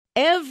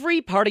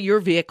Every part of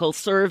your vehicle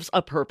serves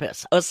a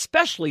purpose,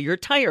 especially your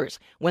tires.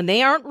 When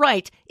they aren't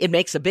right, it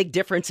makes a big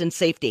difference in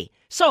safety.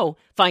 So,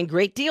 find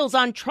great deals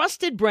on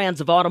trusted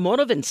brands of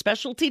automotive and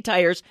specialty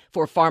tires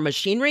for farm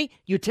machinery,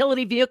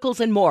 utility vehicles,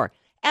 and more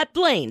at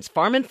Blaine's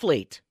Farm and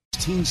Fleet.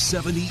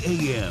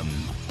 1670 AM,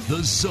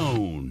 The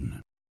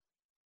Zone.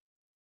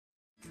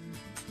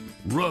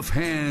 Rough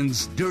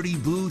hands, dirty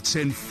boots,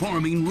 and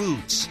farming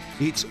roots.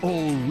 It's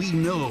all we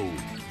know.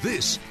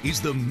 This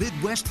is the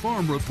Midwest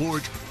Farm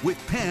Report with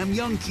Pam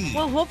Youngkey.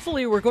 Well,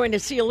 hopefully we're going to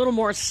see a little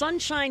more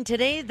sunshine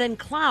today than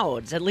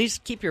clouds. At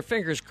least keep your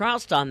fingers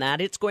crossed on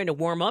that. It's going to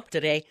warm up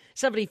today.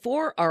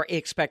 74 our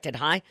expected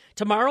high.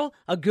 Tomorrow,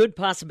 a good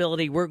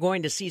possibility we're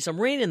going to see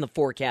some rain in the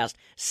forecast.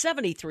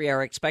 73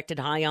 our expected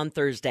high on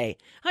Thursday.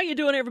 How you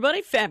doing,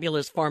 everybody?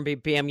 Fabulous Farm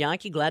Babe Pam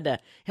Youngkey. Glad to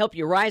help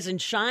you rise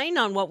and shine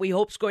on what we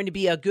hope is going to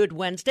be a good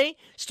Wednesday.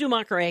 Stu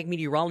Macher, ag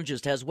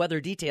meteorologist, has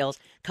weather details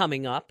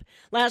coming up.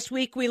 Last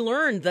week we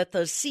learned that the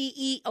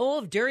CEO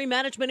of Dairy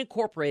Management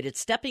Incorporated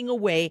stepping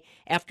away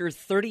after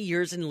 30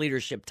 years in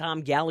leadership.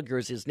 Tom Gallagher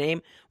is his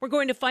name. We're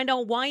going to find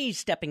out why he's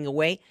stepping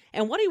away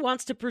and what he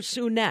wants to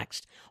pursue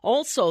next.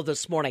 Also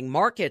this morning,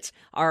 markets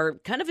are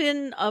kind of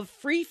in a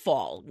free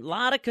fall. A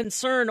lot of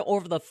concern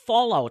over the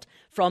fallout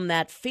from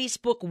that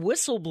Facebook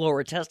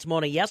whistleblower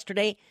testimony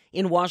yesterday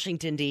in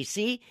Washington,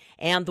 D.C.,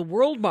 and the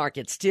world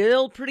market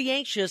still pretty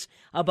anxious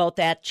about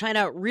that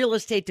China real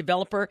estate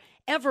developer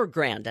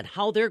Evergrande and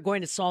how they're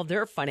going to solve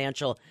their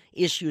financial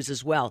issues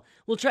as well.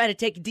 We'll try to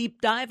take a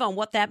deep dive on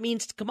what that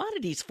means to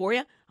commodities for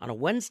you on a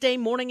Wednesday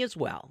morning as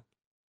well.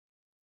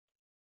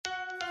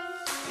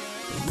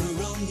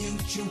 Rural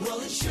Mutual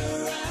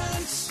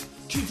Insurance,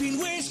 keeping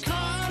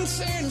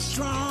Wisconsin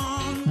strong.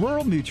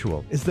 Rural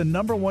Mutual is the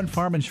 #1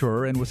 farm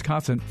insurer in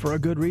Wisconsin for a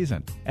good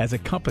reason. As a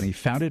company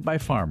founded by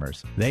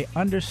farmers, they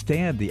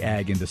understand the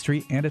ag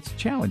industry and its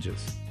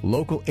challenges.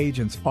 Local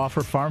agents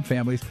offer farm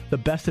families the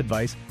best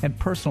advice and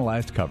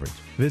personalized coverage.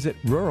 Visit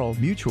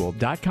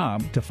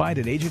ruralmutual.com to find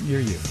an agent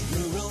near you.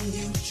 Rural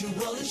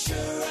Mutual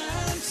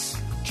Insurance,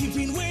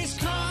 keeping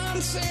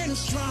Wisconsin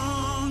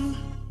strong.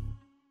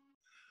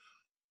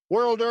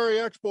 World Dairy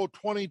Expo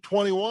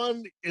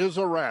 2021 is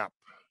a wrap,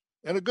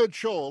 and a good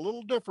show, a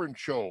little different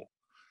show.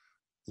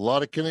 A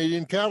lot of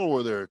Canadian cattle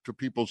were there, to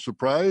people's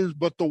surprise,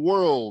 but the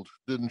world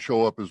didn't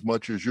show up as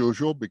much as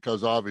usual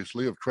because,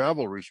 obviously, of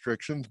travel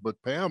restrictions.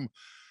 But, Pam,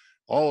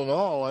 all in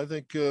all, I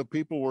think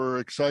people were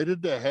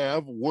excited to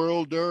have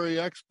World Dairy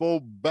Expo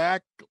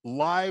back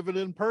live and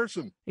in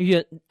person.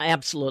 Yeah,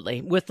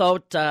 absolutely.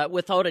 Without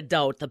a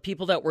doubt, the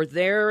people that were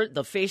there,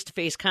 the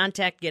face-to-face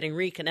contact, getting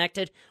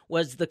reconnected,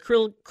 was the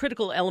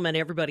critical element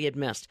everybody had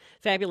missed.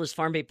 Fabulous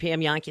Farm Babe Pam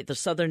Youngkey at the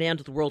southern end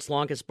of the world's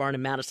longest barn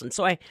in Madison.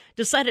 So I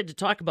decided to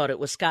talk about it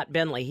with Scott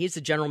Bentley. He's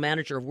the general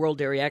manager of World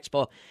Dairy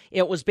Expo.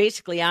 It was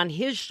basically on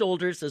his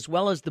shoulders, as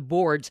well as the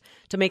board's,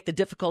 to make the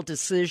difficult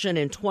decision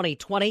in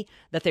 2020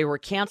 that they were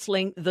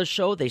canceling the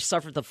show. They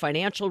suffered the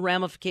financial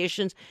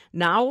ramifications.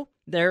 Now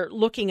they're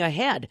looking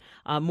ahead.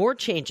 More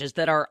changes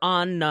that are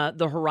on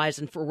the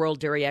horizon for World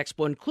Dairy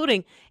Expo,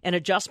 including an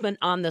adjustment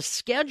on the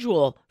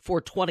schedule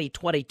for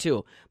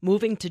 2022,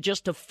 moving to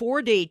just a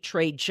 4-day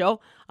trade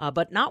show,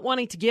 but not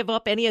wanting to give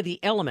up any of the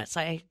elements.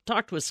 I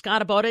talked with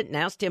Scott about it and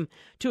asked him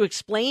to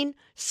explain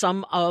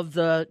some of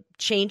the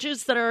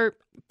changes that are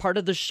part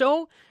of the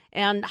show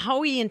and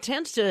how he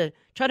intends to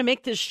try to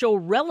make this show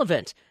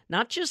relevant,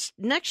 not just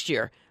next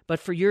year, but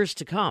for years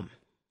to come.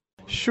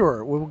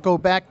 Sure. We'll go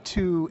back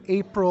to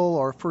April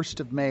or 1st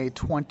of May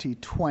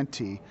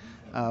 2020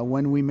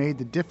 when we made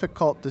the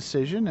difficult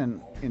decision,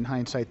 and in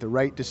hindsight the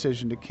right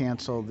decision, to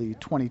cancel the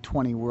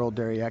 2020 World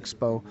Dairy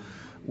Expo.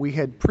 We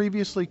had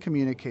previously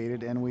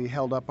communicated, and we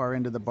held up our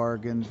end of the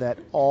bargain, that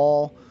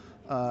all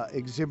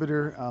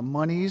exhibitor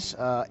monies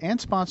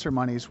and sponsor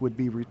monies would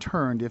be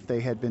returned if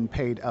they had been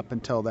paid up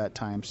until that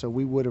time. So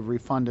we would have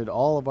refunded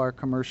all of our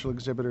commercial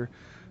exhibitor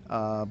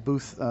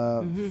booth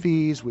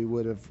fees. We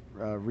would have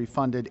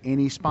refunded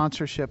any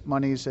sponsorship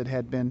monies that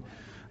had been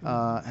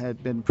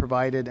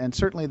provided, and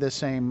certainly the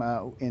same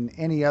in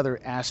any other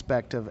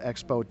aspect of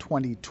Expo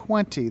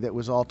 2020 that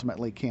was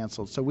ultimately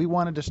canceled. So we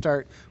wanted to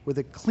start with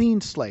a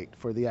clean slate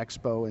for the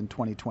Expo in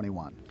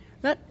 2021.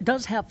 That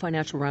does have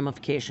financial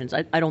ramifications.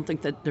 I don't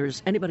think that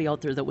there's anybody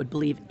out there that would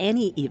believe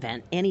any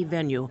event, any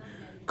venue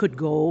could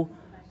go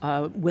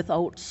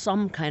without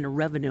some kind of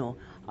revenue.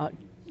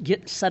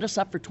 Set us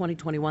up for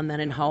 2021 then,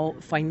 and how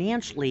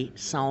financially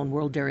sound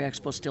World Dairy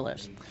Expo still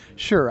is.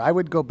 Sure. I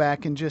would go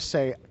back and just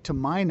say, to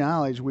my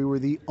knowledge, we were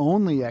the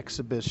only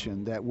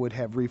exhibition that would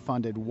have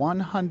refunded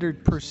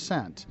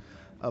 100%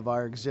 of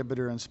our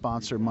exhibitor and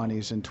sponsor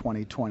monies in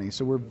 2020.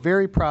 So we're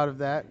very proud of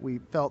that. We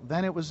felt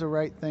then it was the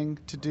right thing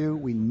to do.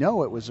 We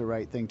know it was the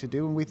right thing to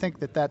do, and we think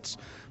that that's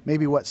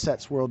maybe what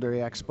sets World Dairy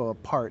Expo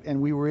apart. And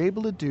we were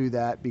able to do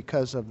that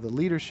because of the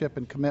leadership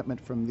and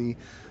commitment from the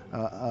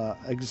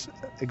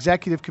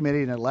executive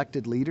committee and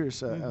elected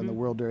leaders on the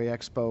World Dairy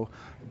Expo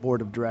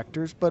board of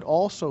directors, but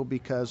also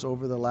because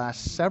over the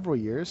last several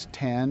years,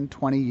 10,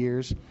 20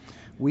 years,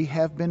 we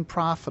have been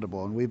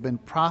profitable, and we've been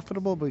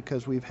profitable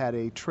because we've had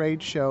a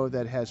trade show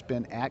that has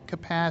been at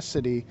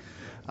capacity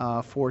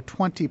for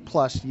 20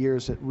 plus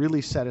years that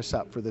really set us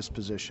up for this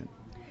position.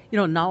 You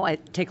know, now I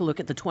take a look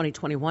at the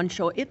 2021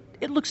 show.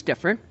 It looks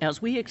different,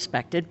 as we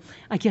expected.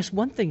 I guess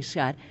one thing,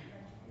 Scott,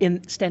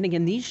 in standing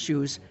in these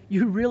shoes,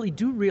 you really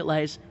do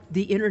realize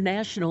the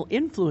international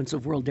influence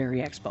of World Dairy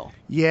Expo.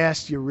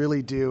 Yes, you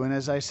really do. And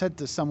as I said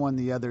to someone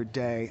the other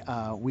day,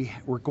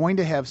 we're going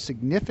to have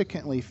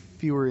significantly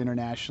fewer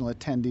international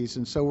attendees,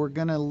 and so we're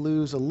going to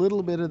lose a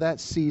little bit of that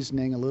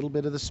seasoning, a little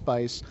bit of the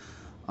spice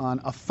on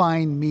a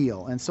fine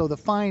meal. And so the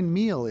fine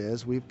meal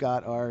is we've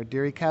got our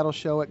dairy cattle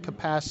show at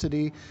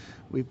capacity.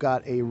 We've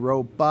got a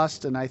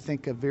robust and I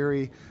think a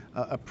very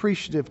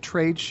appreciative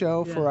trade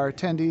show for our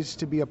attendees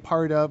to be a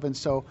part of. And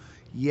so,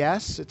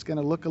 yes, it's going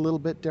to look a little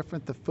bit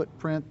different, the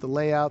footprint, the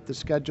layout, the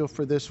schedule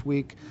for this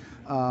week.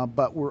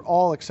 But we're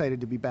all excited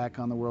to be back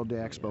on the World Day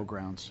Expo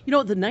grounds. You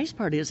know, the nice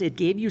part is it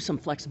gave you some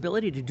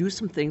flexibility to do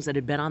some things that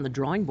had been on the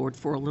drawing board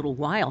for a little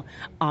while,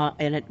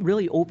 and it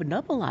really opened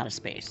up a lot of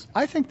space.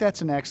 I think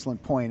that's an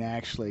excellent point,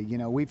 actually. You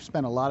know, we've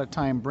spent a lot of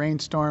time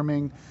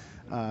brainstorming,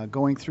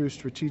 going through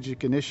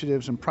strategic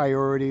initiatives and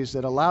priorities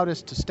that allowed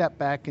us to step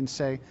back and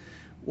say,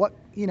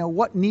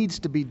 what needs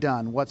to be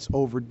done, what's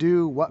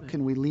overdue, what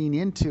can we lean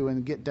into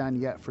and get done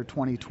yet for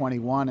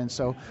 2021. And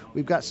so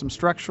we've got some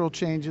structural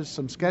changes,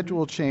 some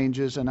schedule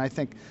changes, and I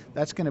think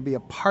that's going to be a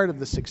part of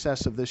the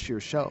success of this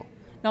year's show.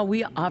 Now,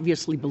 we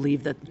obviously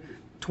believe that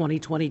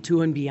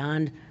 2022 and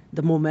beyond,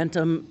 the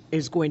momentum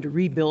is going to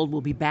rebuild.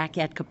 We'll be back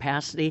at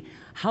capacity.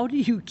 How do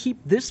you keep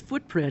this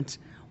footprint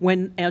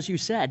when, as you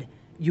said,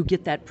 you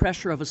get that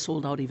pressure of a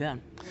sold-out event?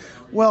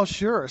 Well,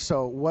 sure.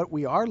 So what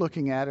we are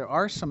looking at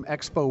are some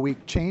Expo Week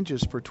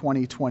changes for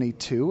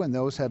 2022, and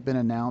those have been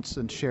announced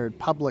and shared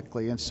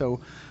publicly. And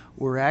so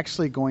we're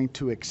actually going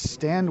to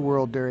extend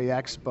World Dairy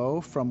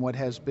Expo from what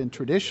has been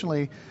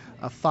traditionally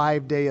a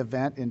 5-day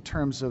event in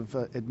terms of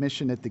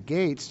admission at the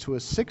gates to a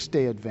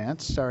 6-day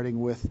event, starting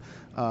with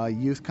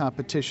youth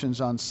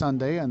competitions on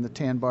Sunday on the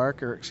tan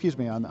bark,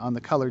 on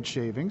the colored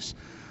shavings,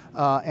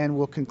 and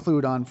we'll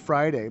conclude on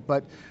Friday.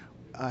 But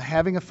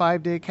having a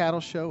 5-day cattle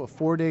show, a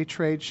 4-day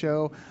trade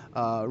show,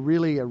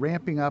 really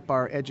ramping up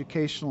our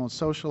educational and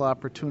social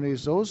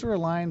opportunities, those are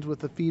aligned with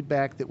the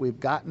feedback that we've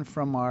gotten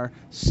from our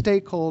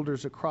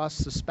stakeholders across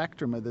the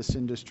spectrum of this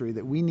industry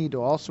that we need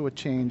to also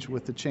change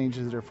with the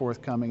changes that are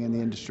forthcoming in the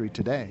industry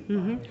today.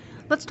 Mm-hmm.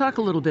 Let's talk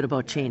a little bit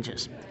about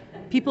changes.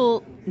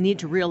 People need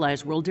to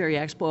realize World Dairy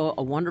Expo,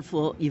 a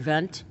wonderful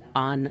event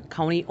on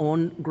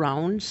county-owned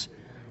grounds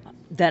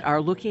that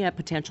are looking at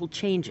potential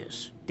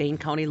changes. Dane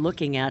County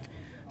looking at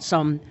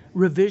some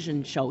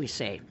revision, shall we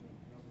say,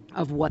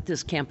 of what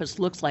this campus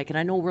looks like. And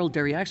I know World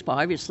Dairy Expo,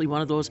 obviously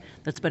one of those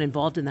that's been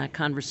involved in that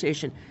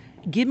conversation.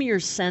 Give me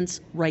your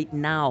sense right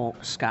now,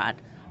 Scott,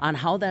 on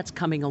how that's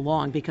coming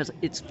along, because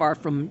it's far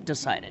from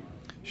decided.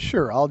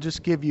 Sure. I'll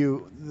just give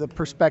you the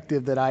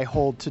perspective that I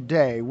hold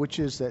today, which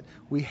is that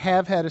we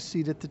have had a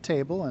seat at the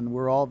table, and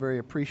we're all very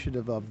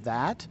appreciative of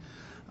that.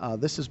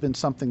 This has been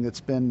something that's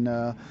been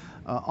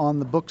on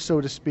the book,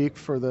 so to speak,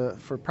 for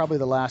probably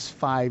the last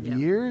 5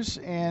 years,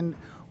 and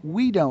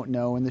we don't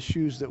know in the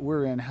shoes that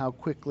we're in how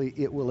quickly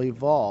it will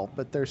evolve,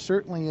 but there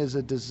certainly is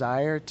a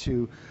desire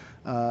to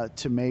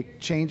make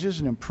changes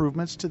and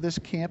improvements to this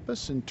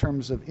campus in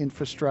terms of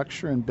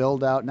infrastructure and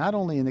build out, not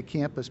only in the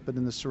campus but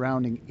in the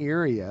surrounding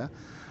area.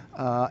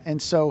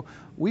 And so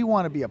we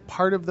want to be a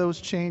part of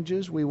those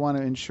changes. We want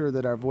to ensure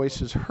that our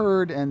voice is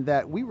heard and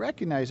that we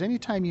recognize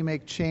anytime you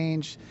make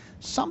change,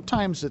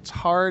 sometimes it's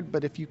hard,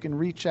 but if you can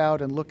reach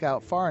out and look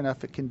out far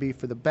enough, it can be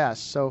for the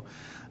best. So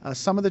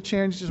some of the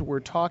changes we're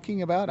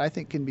talking about, I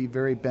think, can be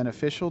very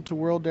beneficial to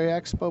World Dairy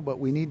Expo, but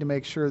we need to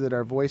make sure that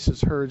our voice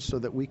is heard so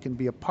that we can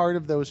be a part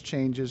of those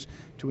changes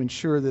to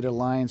ensure that it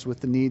aligns with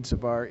the needs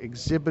of our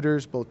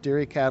exhibitors, both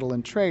dairy, cattle,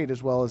 and trade,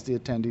 as well as the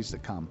attendees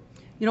that come.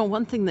 You know,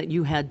 one thing that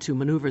you had to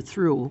maneuver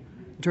through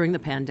during the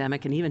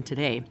pandemic and even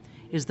today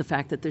is the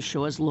fact that this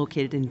show is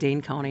located in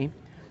Dane County,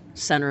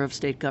 center of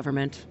state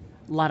government,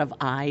 a lot of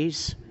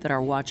eyes that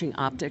are watching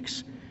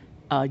optics,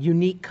 a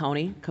unique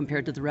county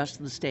compared to the rest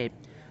of the state.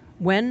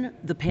 When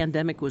the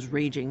pandemic was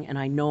raging, and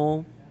I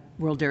know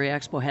World Dairy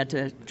Expo had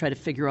to try to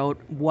figure out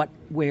what,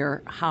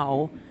 where,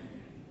 how,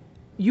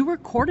 you were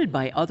courted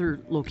by other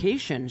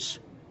locations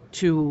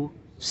to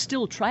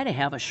still try to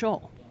have a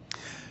show.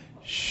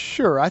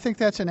 Sure, I think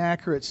that's an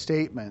accurate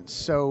statement.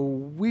 So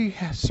we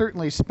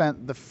certainly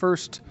spent the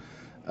first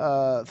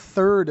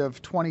third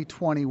of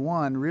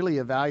 2021 really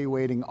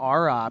evaluating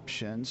our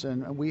options,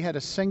 and we had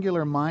a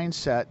singular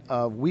mindset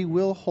of we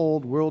will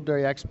hold World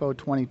Dairy Expo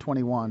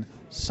 2021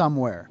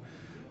 somewhere.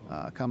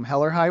 Come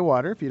hell or high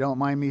water, if you don't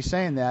mind me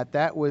saying that.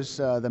 That was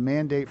the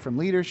mandate from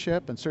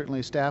leadership, and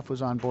certainly staff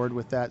was on board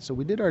with that. So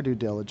we did our due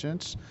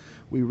diligence.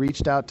 We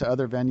reached out to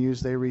other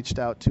venues. They reached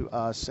out to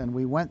us, and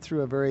we went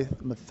through a very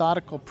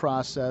methodical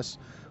process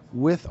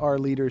with our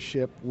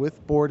leadership,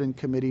 with board and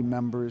committee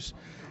members,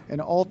 and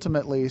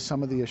ultimately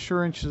some of the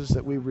assurances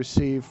that we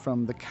received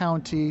from the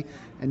county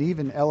and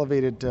even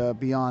elevated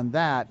beyond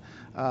that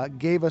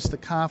gave us the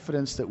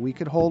confidence that we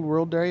could hold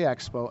World Dairy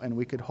Expo and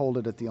we could hold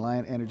it at the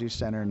Alliant Energy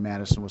Center in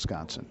Madison,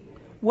 Wisconsin.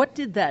 What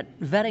did that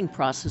vetting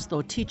process,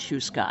 though, teach you,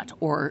 Scott,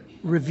 or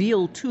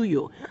reveal to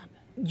you?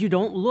 You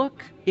don't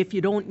look if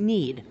you don't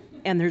need.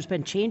 And there's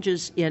been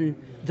changes in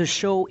the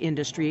show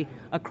industry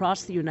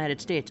across the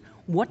United States.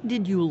 What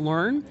did you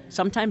learn?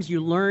 Sometimes you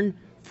learn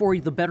for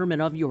the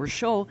betterment of your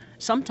show.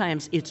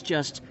 Sometimes it's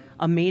just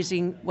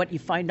amazing what you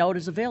find out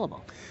is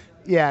available.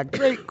 Yeah,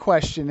 great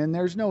question. And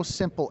there's no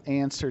simple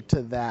answer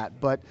to that.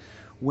 But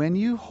when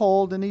you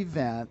hold an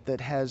event that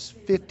has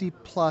 50,000+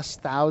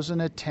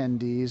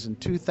 attendees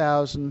and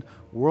 2,000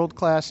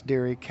 world-class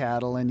dairy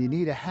cattle, and you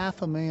need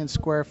 500,000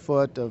 square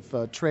foot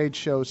of trade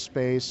show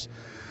space,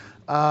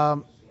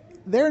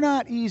 they're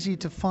not easy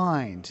to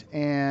find,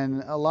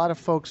 and a lot of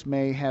folks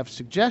may have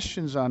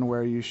suggestions on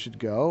where you should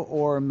go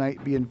or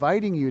might be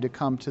inviting you to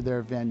come to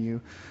their venue.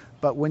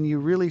 But when you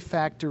really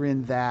factor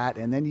in that,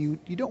 and then you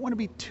don't want to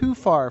be too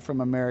far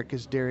from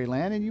America's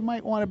Dairyland, and you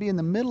might want to be in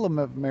the middle of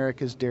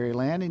America's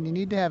Dairyland, and you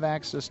need to have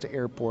access to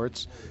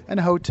airports and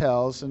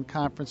hotels and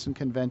conference and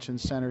convention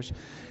centers.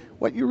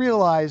 What you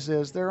realize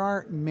is there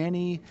aren't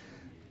many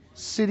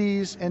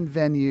cities and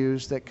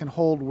venues that can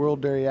hold World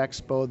Dairy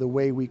Expo the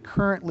way we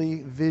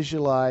currently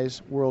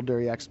visualize World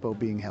Dairy Expo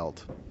being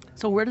held.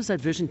 So where does that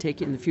vision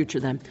take you in the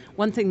future then?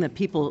 One thing that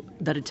people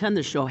that attend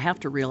the show have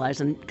to realize,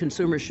 and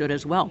consumers should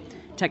as well,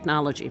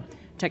 technology.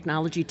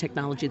 Technology.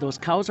 Those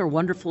cows are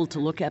wonderful to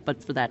look at,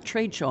 but for that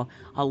trade show,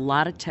 a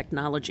lot of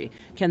technology.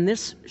 Can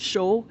this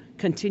show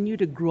continue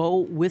to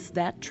grow with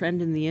that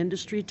trend in the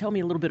industry? Tell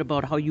me a little bit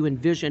about how you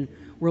envision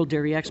World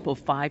Dairy Expo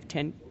 5,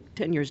 10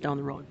 years down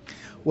the road.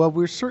 Well,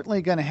 we're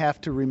certainly going to have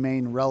to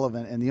remain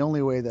relevant, and the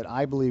only way that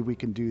I believe we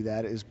can do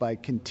that is by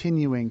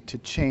continuing to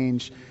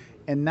change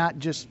and not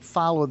just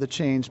follow the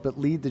change, but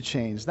lead the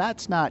change.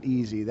 That's not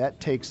easy. That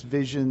takes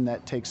vision,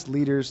 that takes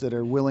leaders that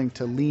are willing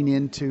to lean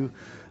into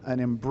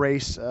and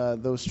embrace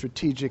those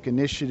strategic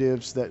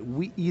initiatives that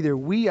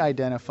we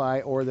identify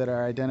or that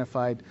are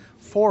identified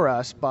for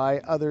us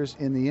by others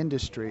in the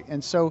industry.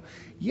 And so,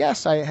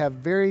 yes, I have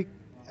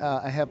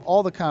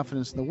all the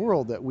confidence in the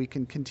world that we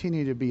can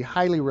continue to be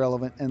highly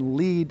relevant and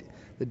lead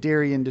the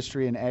dairy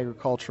industry and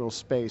agricultural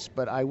space.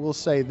 But I will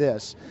say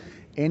this,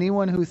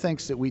 anyone who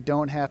thinks that we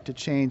don't have to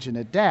change and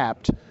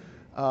adapt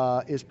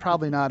is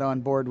probably not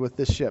on board with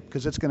this ship,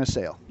 because it's going to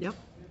sail. Yep.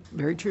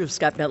 Very true.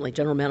 Scott Bentley,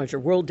 General Manager,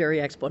 World Dairy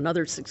Expo,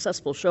 another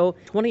successful show.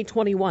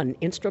 2021,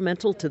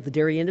 instrumental to the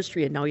dairy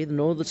industry, and now you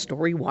know the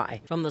story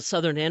why. From the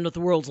southern end of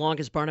the world's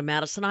longest barn in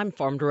Madison, I'm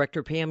Farm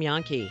Director Pam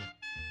Jahnke.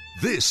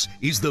 This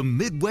is the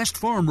Midwest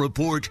Farm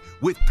Report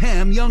with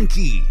Pam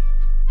Jahnke.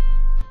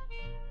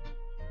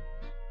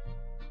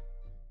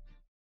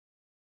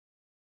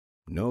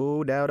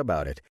 No doubt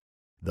about it.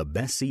 The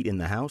best seat in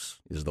the house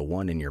is the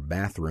one in your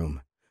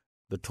bathroom.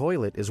 The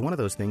toilet is one of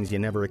those things you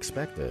never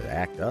expect to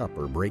act up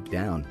or break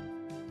down.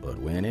 But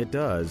when it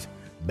does,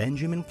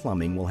 Benjamin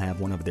Plumbing will have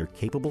one of their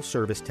capable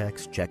service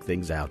techs check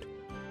things out.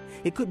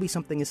 It could be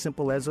something as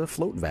simple as a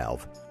float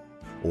valve,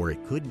 or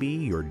it could be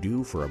you're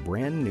due for a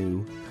brand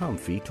new,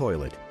 comfy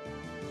toilet.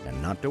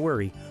 And not to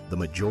worry, the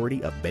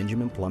majority of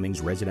Benjamin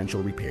Plumbing's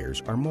residential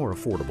repairs are more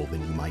affordable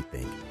than you might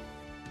think.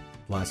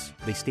 Plus,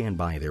 they stand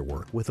by their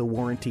work with a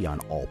warranty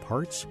on all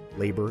parts,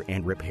 labor,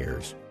 and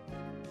repairs.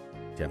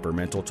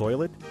 Temperamental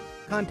toilet?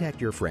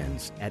 Contact your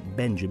friends at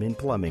Benjamin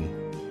Plumbing.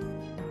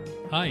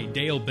 Hi,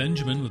 Dale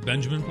Benjamin with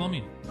Benjamin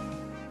Plumbing.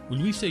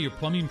 When we say your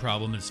plumbing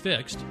problem is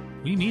fixed,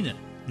 we mean it.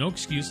 No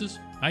excuses.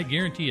 I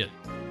guarantee it.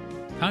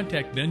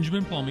 Contact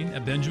Benjamin Plumbing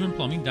at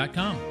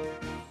benjaminplumbing.com.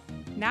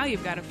 Now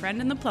you've got a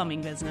friend in the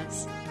plumbing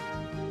business.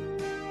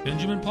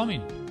 Benjamin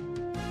Plumbing.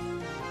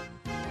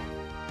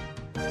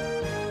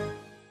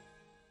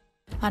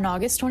 On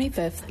August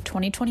 25th,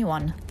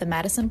 2021, the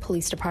Madison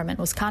Police Department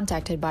was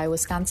contacted by a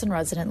Wisconsin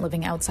resident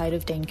living outside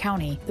of Dane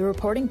County. The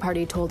reporting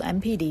party told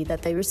MPD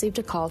that they received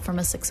a call from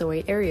a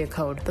 608 area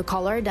code. The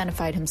caller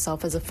identified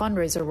himself as a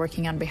fundraiser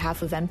working on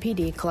behalf of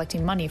MPD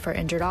collecting money for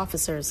injured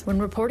officers. When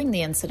reporting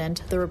the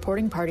incident, the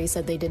reporting party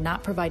said they did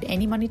not provide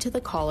any money to the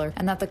caller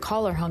and that the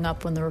caller hung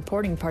up when the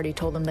reporting party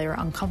told them they were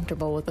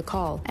uncomfortable with the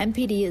call.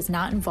 MPD is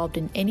not involved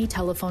in any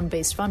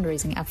telephone-based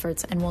fundraising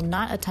efforts and will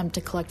not attempt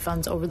to collect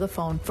funds over the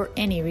phone for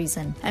any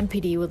reason.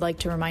 MPD would like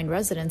to remind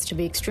residents to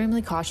be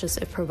extremely cautious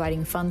if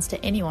providing funds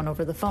to anyone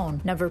over the phone.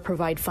 Never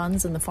provide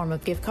funds in the form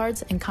of gift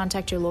cards, and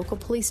contact your local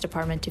police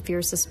department if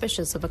you're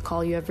suspicious of a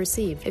call you have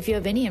received. If you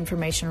have any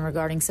information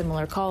regarding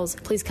similar calls,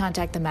 please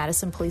contact the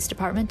Madison Police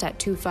Department at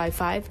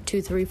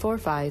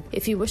 255-2345.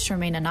 If you wish to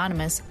remain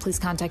anonymous, please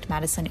contact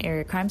Madison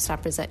Area Crime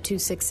Stoppers at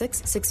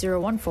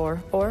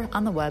 266-6014 or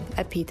on the web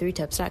at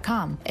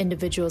p3tips.com.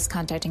 Individuals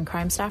contacting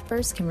Crime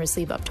Stoppers can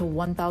receive up to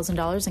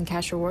 $1,000 in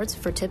cash rewards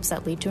for tips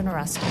that lead to an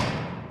arrest.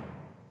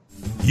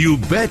 You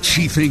bet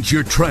she thinks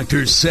your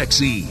tractor's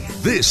sexy.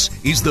 This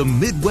is the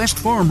Midwest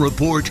Farm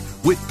Report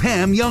with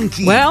Pam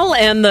Youngkey. Well,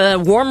 and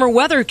the warmer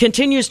weather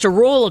continues to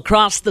roll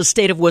across the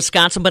state of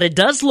Wisconsin, but it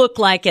does look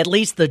like at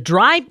least the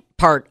dry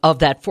part of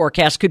that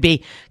forecast could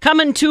be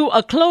coming to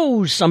a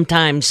close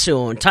sometime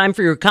soon. Time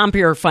for your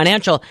Compeer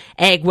Financial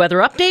Ag Weather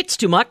Updates.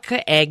 Stu Muck,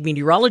 ag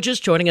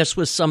meteorologist, joining us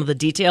with some of the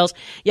details.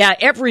 Yeah,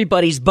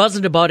 everybody's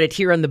buzzing about it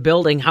here in the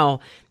building, how,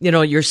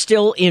 you're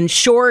still in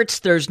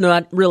shorts. There's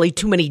not really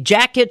too many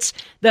jackets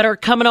that are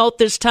coming out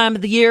this time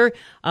of the year.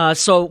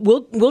 So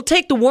we'll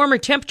take the warmer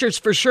temperatures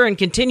for sure and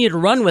continue to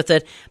run with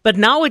it. But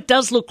now it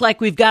does look like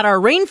we've got our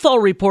rainfall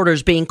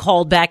reporters being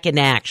called back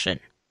into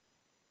action.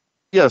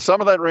 Yeah,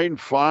 some of that rain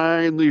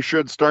finally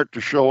should start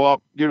to show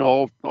up,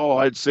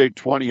 I'd say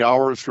 20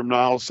 hours from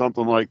now,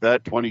 something like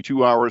that,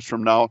 22 hours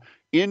from now,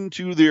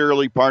 into the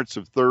early parts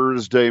of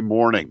Thursday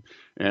morning.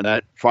 And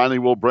that finally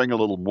will bring a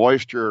little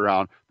moisture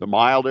around. The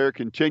mild air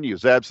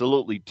continues,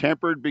 absolutely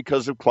tempered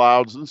because of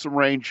clouds and some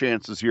rain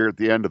chances here at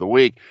the end of the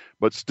week,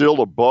 but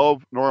still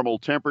above normal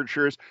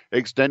temperatures.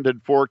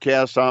 Extended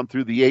forecasts on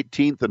through the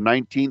 18th and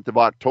 19th of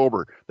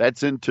October.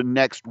 That's into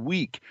next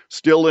week,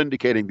 still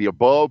indicating the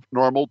above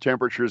normal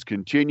temperatures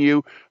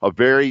continue. A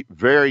very,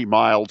 very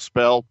mild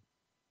spell.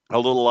 A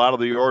little out of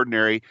the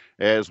ordinary,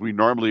 as we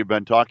normally have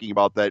been talking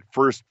about that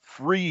first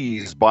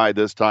freeze by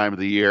this time of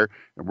the year,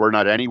 and we're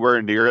not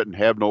anywhere near it and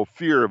have no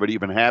fear of it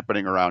even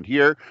happening around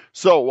here.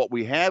 So what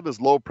we have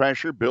is low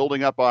pressure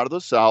building up out of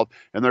the south,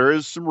 and there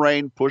is some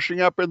rain pushing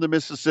up in the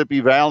Mississippi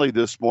Valley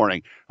this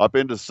morning, up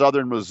into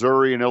southern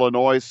Missouri and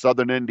Illinois,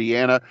 southern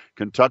Indiana,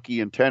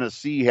 Kentucky, and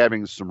Tennessee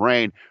having some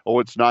rain. Oh,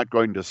 it's not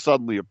going to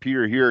suddenly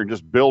appear here and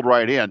just build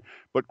right in.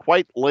 But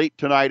quite late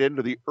tonight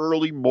into the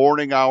early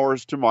morning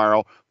hours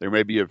tomorrow, there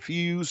may be a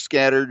few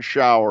scattered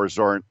showers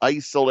or an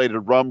isolated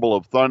rumble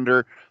of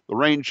thunder. The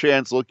rain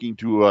chance looking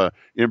to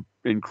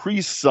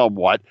increase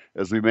somewhat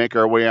as we make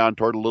our way on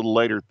toward a little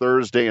later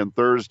Thursday and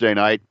Thursday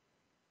night.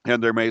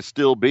 And there may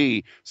still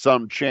be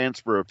some chance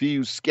for a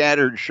few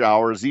scattered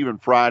showers even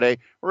Friday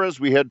or as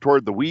we head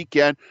toward the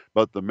weekend.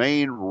 But the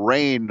main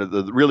rain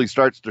that really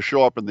starts to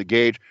show up in the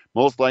gauge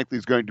most likely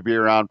is going to be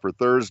around for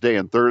Thursday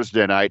and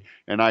Thursday night.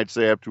 And I'd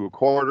say up to a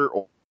quarter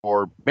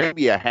or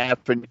maybe a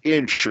half an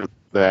inch at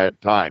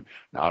that time.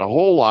 Not a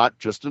whole lot,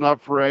 just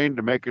enough rain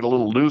to make it a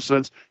little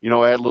nuisance, add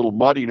a little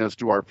muddiness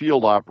to our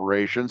field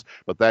operations,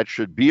 but that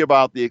should be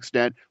about the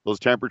extent. Those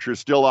temperatures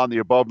still on the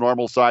above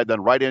normal side, then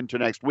right into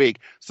next week.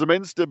 Some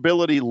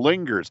instability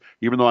lingers,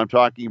 even though I'm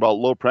talking about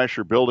low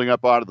pressure building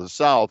up out of the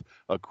south.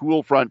 A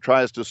cool front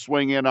tries to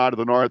swing in out of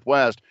the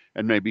northwest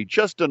and maybe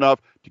just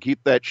enough to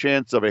keep that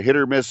chance of a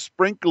hit-or-miss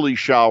sprinkly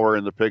shower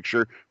in the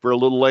picture for a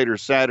little later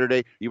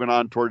Saturday, even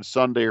on towards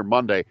Sunday or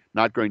Monday.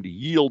 Not going to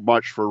yield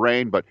much for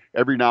rain, but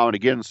every now and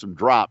again some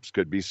drops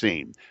could be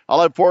seen.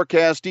 I'll have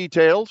forecast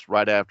details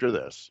right after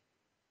this.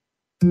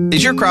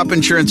 Is your crop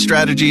insurance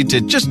strategy to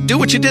just do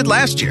what you did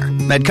last year?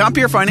 At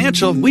Compeer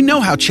Financial, we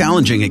know how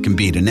challenging it can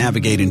be to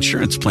navigate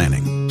insurance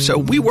planning. So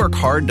we work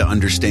hard to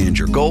understand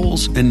your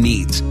goals and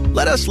needs.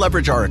 Let us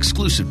leverage our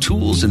exclusive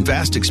tools and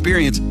vast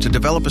experience to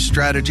develop a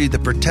strategy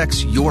that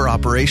protects your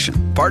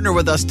operation. Partner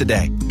with us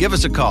today. Give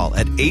us a call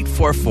at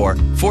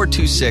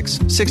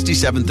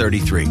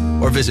 844-426-6733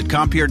 or visit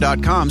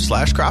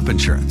Compeer.com/crop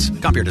insurance.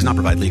 Compeer does not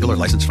provide legal or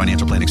licensed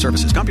financial planning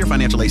services. Compeer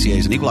Financial ACA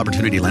is an equal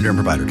opportunity lender and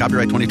provider.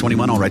 Copyright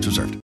 2021, all rights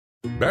reserved.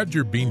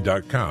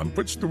 BadgerBean.com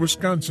puts the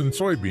Wisconsin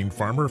soybean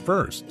farmer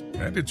first,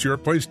 and it's your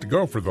place to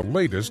go for the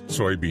latest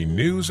soybean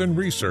news and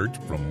research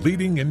from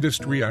leading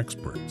industry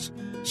experts.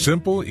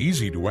 Simple,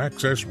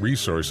 easy-to-access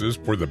resources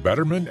for the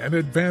betterment and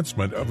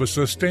advancement of a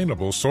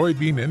sustainable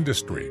soybean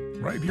industry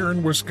right here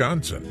in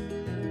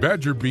Wisconsin.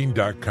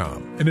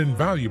 BadgerBean.com, an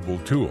invaluable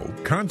tool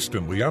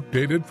constantly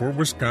updated for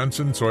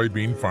Wisconsin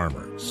soybean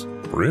farmers.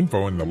 For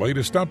info and the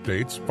latest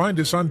updates, find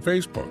us on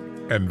Facebook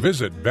and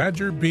visit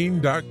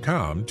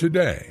BadgerBean.com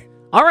today.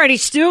 All righty,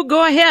 Stu,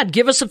 go ahead.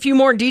 Give us a few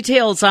more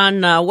details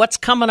on what's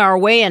coming our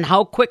way and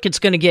how quick it's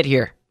going to get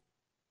here.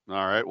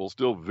 All right, well,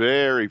 still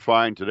very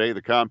fine today.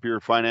 The Compeer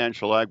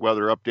Financial Ag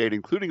Weather Update,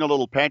 including a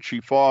little patchy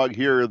fog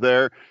here or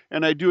there.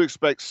 And I do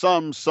expect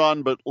some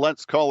sun, but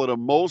let's call it a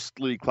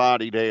mostly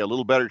cloudy day. A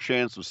little better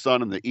chance of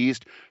sun in the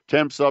east.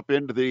 Temps up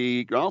into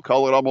the, I'll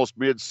call it almost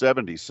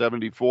mid-70s,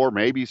 74,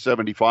 maybe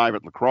 75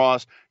 at La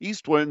Crosse.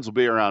 East winds will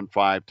be around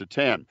 5 to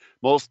 10.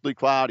 Mostly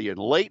cloudy, and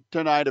late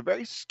tonight, a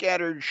very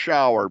scattered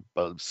shower.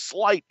 A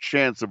slight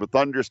chance of a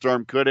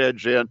thunderstorm could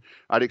edge in.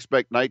 I'd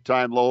expect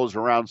nighttime lows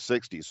around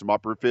 60, some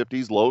upper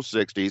 50s, low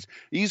 60s.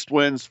 East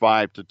winds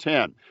 5 to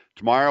 10.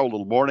 Tomorrow, a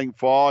little morning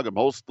fog, a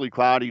mostly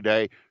cloudy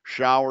day.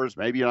 Showers,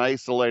 maybe an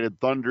isolated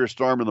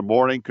thunderstorm in the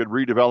morning could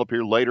redevelop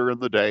here later in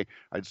the day.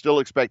 I'd still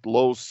expect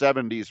low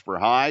 70s for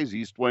highs,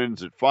 east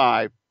winds at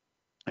 5.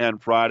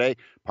 And Friday,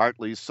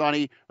 partly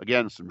sunny.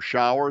 Again, some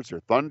showers or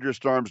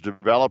thunderstorms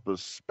develop,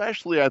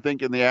 especially, I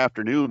think, in the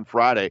afternoon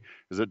Friday,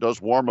 as it does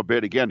warm a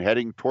bit. Again,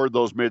 heading toward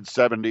those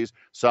mid-70s.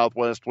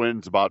 Southwest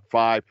winds about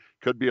 5.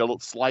 Could be a little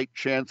slight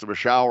chance of a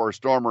shower or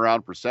storm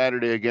around for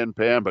Saturday again,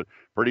 Pam, but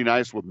pretty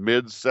nice with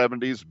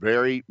mid-70s.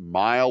 Very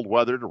mild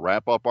weather to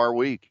wrap up our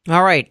week.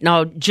 All right.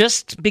 Now,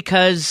 just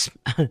because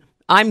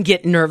I'm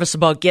getting nervous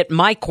about getting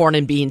my corn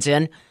and beans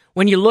in.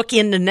 When you look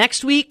into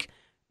next week,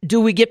 do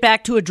we get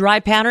back to a dry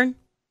pattern?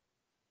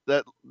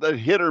 That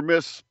hit or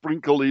miss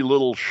sprinkly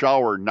little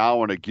shower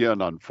now and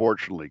again,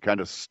 unfortunately, kind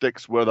of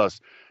sticks with us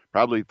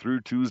probably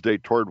through Tuesday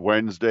toward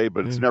Wednesday,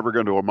 but it's never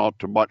going to amount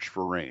to much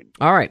for rain.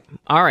 All right.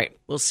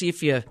 We'll see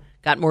if you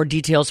got more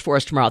details for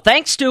us tomorrow.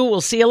 Thanks, Stu. We'll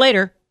see you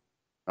later.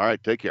 All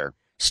right. Take care.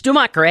 Stu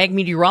Macher, ag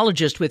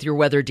meteorologist, with your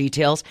weather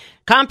details.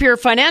 Compeer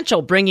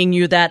Financial bringing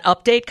you that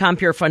update.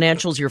 Compeer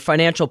Financial is your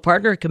financial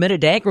partner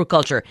committed to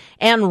agriculture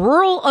and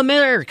rural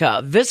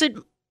America. Visit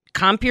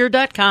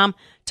Compeer.com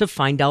to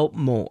find out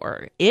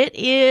more. It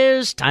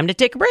is time to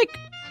take a break.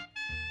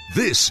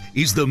 This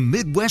is the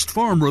Midwest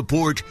Farm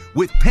Report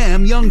with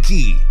Pam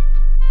Youngkey.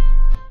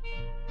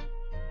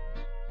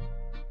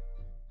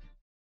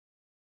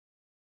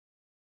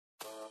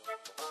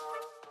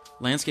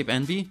 Landscape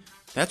envy?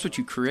 That's what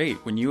you create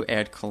when you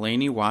add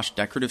Kalani washed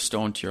decorative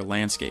stone to your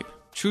landscape.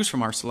 Choose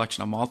from our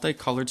selection of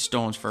multicolored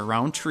stones for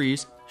around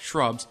trees,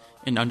 shrubs,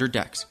 and under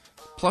decks.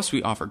 Plus,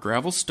 we offer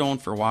gravel stone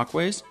for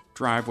walkways,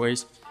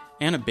 driveways,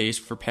 and a base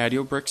for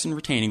patio bricks and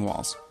retaining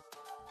walls.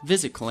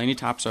 Visit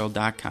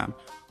KalaniTopsoil.com,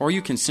 or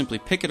you can simply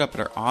pick it up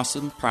at our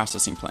awesome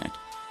processing plant.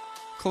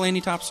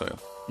 Kalani Topsoil.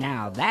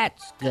 Now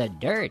that's good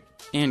dirt.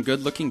 And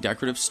good-looking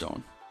decorative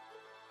stone.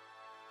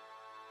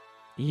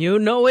 You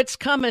know it's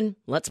coming.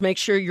 Let's make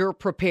sure you're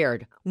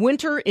prepared.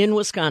 Winter in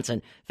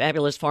Wisconsin.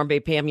 Fabulous Farm Bay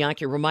Pam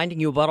Youngkey reminding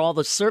you about all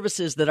the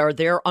services that are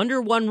there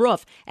under one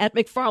roof at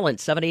McFarland,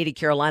 780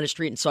 Carolina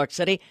Street in Sauk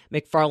City,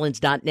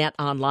 McFarlands.net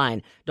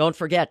online. Don't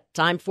forget,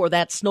 time for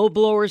that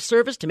snowblower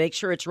service to make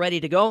sure it's ready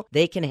to go.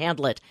 They can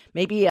handle it.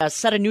 Maybe a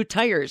set of new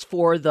tires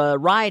for the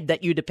ride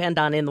that you depend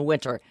on in the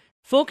winter.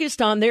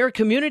 Focused on their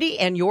community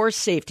and your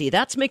safety.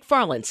 That's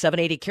McFarland,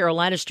 780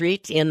 Carolina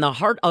Street in the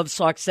heart of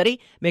Sauk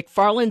City,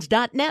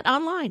 McFarlands.net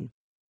online.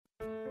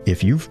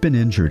 If you've been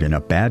injured in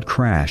a bad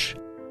crash,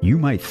 you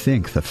might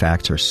think the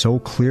facts are so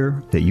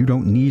clear that you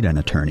don't need an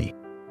attorney.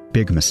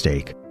 Big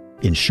mistake.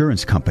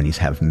 Insurance companies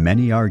have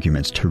many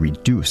arguments to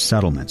reduce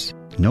settlements,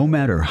 no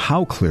matter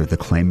how clear the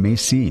claim may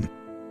seem.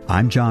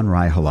 I'm John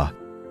Raihala.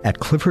 At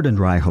Clifford &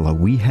 Raihala,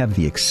 we have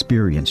the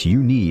experience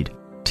you need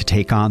to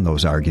take on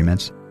those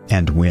arguments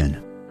and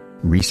win.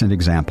 Recent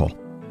example.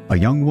 A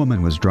young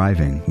woman was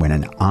driving when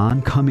an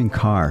oncoming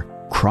car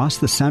crossed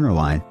the center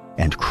line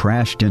and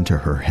crashed into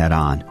her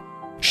head-on.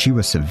 She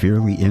was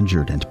severely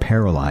injured and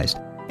paralyzed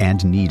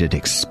and needed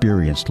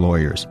experienced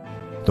lawyers.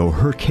 Though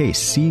her case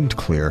seemed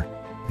clear,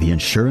 the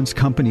insurance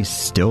companies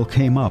still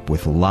came up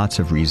with lots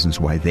of reasons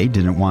why they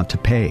didn't want to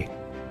pay.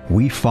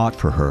 We fought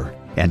for her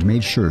and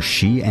made sure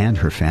she and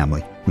her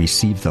family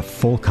received the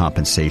full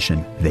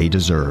compensation they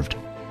deserved.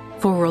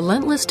 For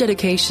relentless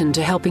dedication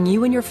to helping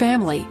you and your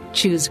family,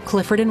 choose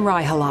Clifford &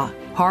 Raihala.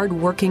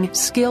 Hard-working,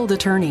 skilled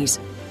attorneys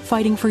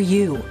fighting for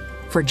you.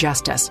 For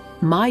justice.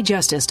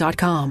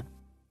 MyJustice.com.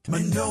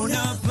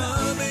 Monona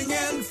Plumbing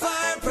and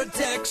Fire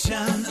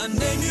Protection, a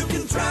name you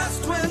can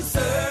trust when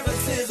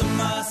service is a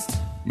must.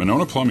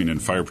 Monona Plumbing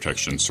and Fire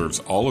Protection serves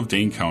all of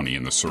Dane County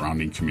and the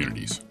surrounding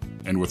communities.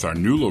 And with our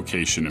new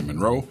location in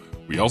Monroe,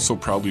 we also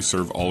proudly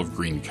serve all of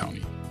Greene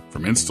County.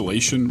 From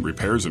installation,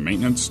 repairs, and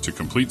maintenance to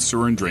complete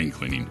sewer and drain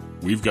cleaning,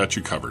 we've got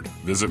you covered.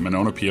 Visit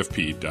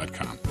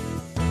MononaPFP.com.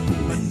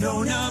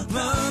 Monona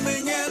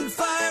Plumbing and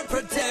Fire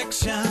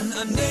Protection,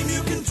 a name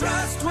you can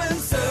trust when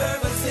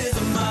service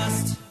is a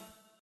must.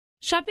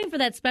 Shopping for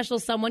that special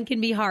someone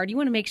can be hard. You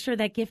want to make sure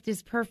that gift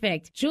is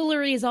perfect.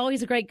 Jewelry is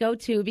always a great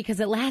go-to because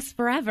it lasts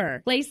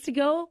forever. Place to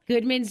go?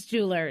 Goodman's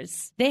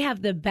Jewelers. They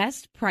have the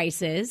best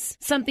prices,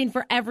 something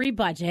for every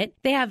budget.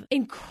 They have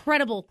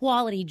incredible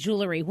quality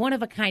jewelry,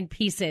 one-of-a-kind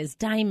pieces,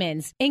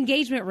 diamonds,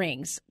 engagement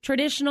rings,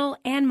 traditional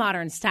and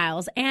modern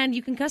styles, and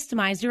you can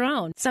customize your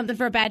own. Something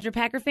for a Badger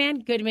Packer fan?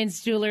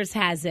 Goodman's Jewelers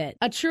has it.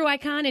 A true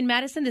icon in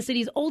Madison, the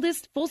city's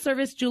oldest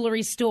full-service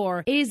jewelry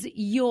store, is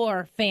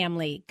your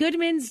family.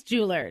 Goodman's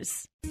Jewelers.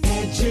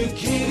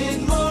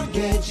 Educated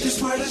Mortgage, the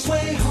smartest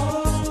way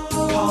home.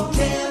 Call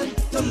Dan,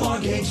 the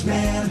mortgage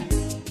man.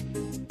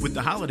 With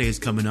the holidays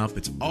coming up,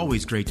 it's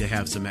always great to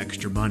have some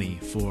extra money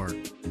for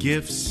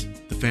gifts,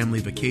 the family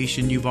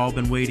vacation you've all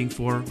been waiting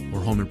for, or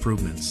home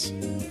improvements.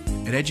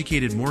 At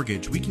Educated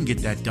Mortgage, we can get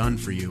that done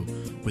for you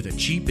with a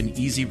cheap and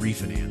easy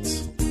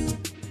refinance.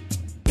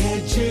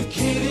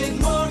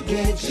 Educated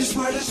Mortgage, the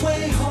smartest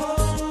way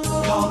home.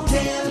 Call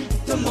Dan,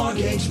 the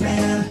mortgage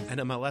man.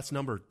 NMLS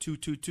number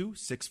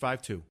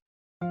 222652.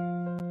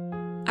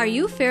 Are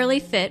you fairly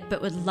fit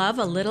but would love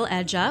a little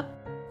edge up?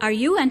 Are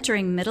you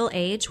entering middle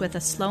age with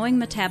a slowing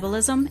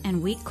metabolism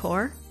and weak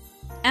core?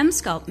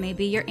 M-Sculpt may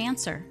be your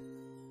answer.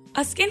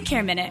 A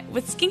skincare minute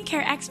with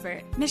skincare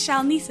expert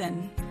Michelle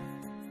Neeson.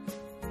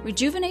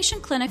 Rejuvenation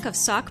Clinic of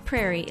Sauk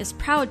Prairie is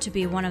proud to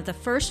be one of the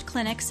first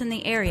clinics in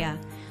the area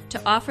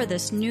to offer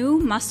this new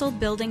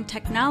muscle-building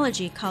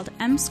technology called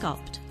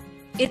M-Sculpt.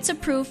 It's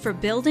approved for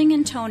building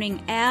and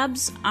toning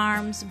abs,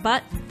 arms,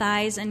 butt,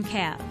 thighs, and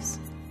calves.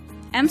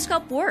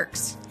 M-Sculpt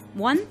works.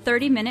 One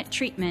 30-minute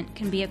treatment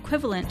can be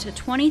equivalent to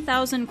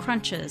 20,000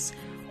 crunches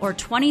or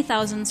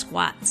 20,000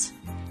 squats.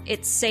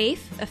 It's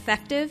safe,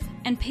 effective,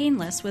 and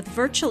painless with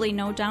virtually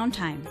no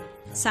downtime.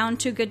 Sound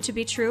too good to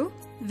be true?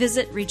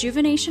 Visit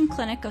Rejuvenation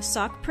Clinic of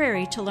Sauk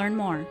Prairie to learn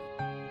more.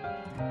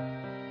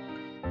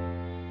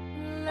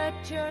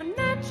 Let your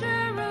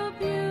natural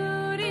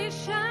beauty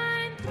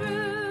shine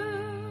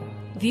through.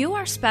 View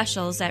our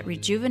specials at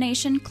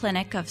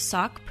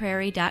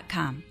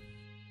rejuvenationclinicofsaukprairie.com.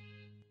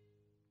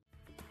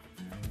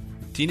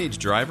 Teenage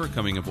driver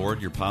coming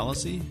aboard your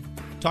policy?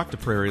 Talk to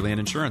Prairie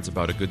Land Insurance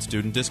about a good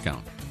student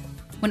discount.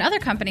 When other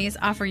companies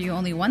offer you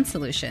only one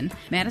solution,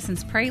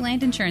 Madison's Prairie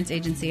Land Insurance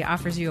Agency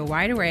offers you a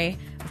wide array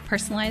of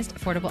personalized,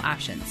 affordable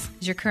options.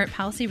 Is your current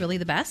policy really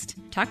the best?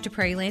 Talk to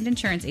Prairie Land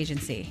Insurance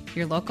Agency,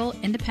 your local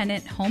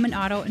independent home and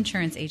auto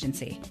insurance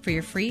agency. For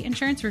your free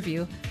insurance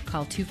review,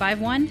 call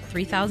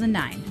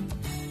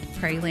 251-3009.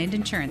 Prairie Land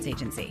Insurance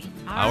Agency.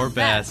 Our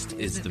best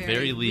is the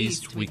very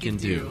least we can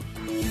do.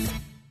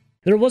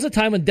 There was a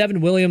time when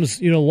Devin Williams,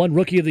 won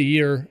Rookie of the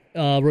Year,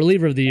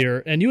 reliever of the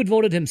year, and you had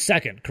voted him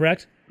second,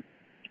 correct?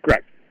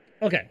 Correct.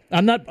 Okay.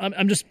 I'm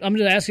just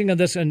asking on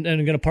this and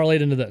going to parlay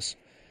it into this.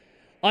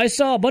 I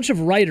saw a bunch of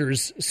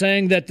writers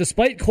saying that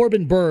despite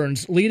Corbin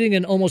Burnes leading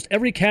in almost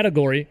every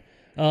category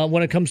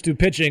when it comes to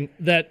pitching,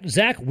 that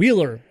Zach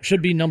Wheeler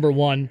should be number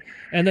one,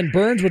 and then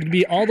Burnes would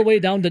be all the way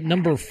down to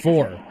number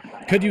 4.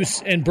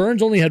 And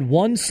Burnes only had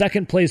one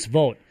second place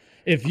vote.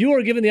 If you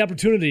were given the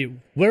opportunity,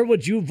 where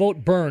would you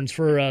vote Burnes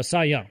for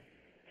Cy Young?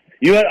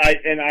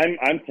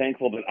 I'm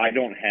thankful that I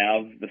don't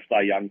have the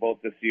Cy Young vote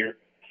this year.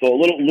 So a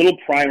little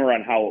primer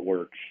on how it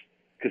works,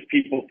 because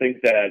people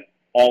think that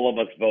all of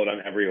us vote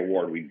on every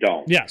award. We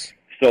don't. Yes.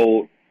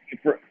 So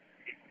for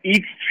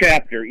each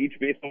chapter, each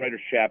baseball writers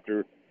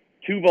chapter,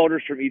 2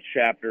 voters from each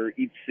chapter,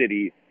 each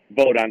city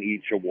vote on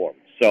each award.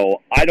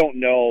 So I don't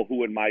know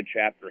who in my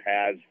chapter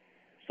has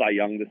Cy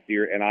Young this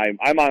year, and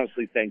I'm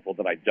honestly thankful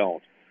that I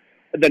don't.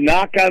 The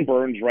knock on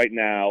Burnes right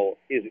now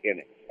is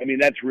innings. I mean,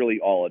 that's really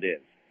all it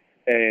is.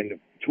 And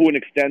to an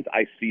extent,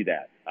 I see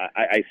that.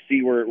 I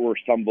see where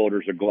some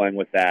voters are going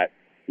with that.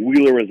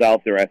 Wheeler is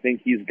out there. I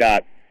think he's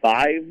got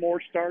 5 more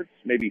starts,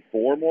 maybe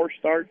 4 more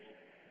starts.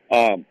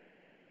 And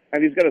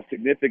he's got a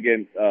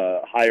significant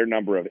higher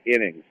number of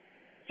innings.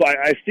 So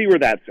I see where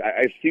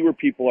I see where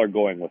people are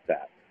going with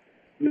that.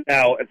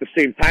 Now, at the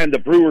same time, the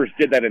Brewers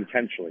did that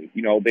intentionally.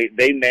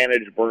 They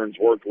managed Burnes'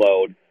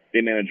 workload.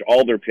 They managed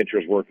all their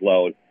pitchers'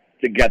 workload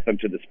to get them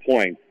to this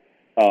point.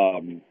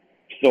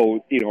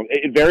 So,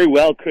 it very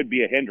well could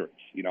be a hindrance.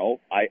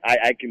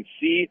 I can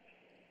see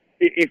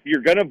if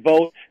you're going to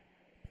vote,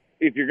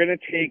 if you're going to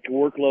take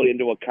workload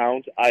into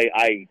account,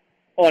 I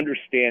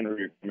understand where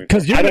you're coming from.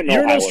 Because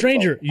you're no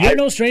stranger. You're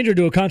no stranger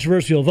to a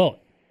controversial vote.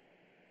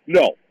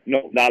 No,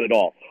 not at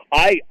all.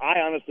 I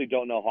honestly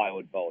don't know how I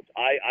would vote.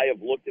 I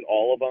have looked at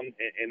all of them,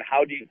 and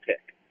how do you pick?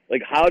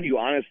 Like, how do you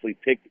honestly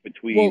pick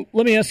between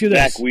let me ask you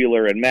Zach this.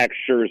 Wheeler and Max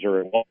Scherzer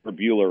and Walker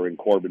Buehler and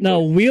Corbin Now,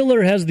 Burnes?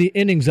 Wheeler has the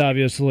innings,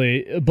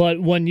 obviously,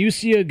 but when you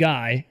see a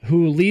guy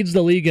who leads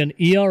the league in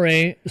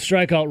ERA,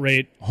 strikeout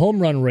rate, home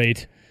run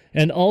rate,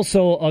 and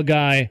also a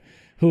guy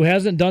who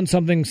hasn't done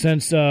something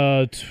since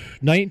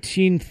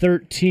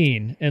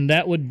 1913, and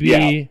that would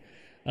be,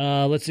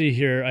 let's see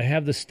here, I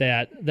have the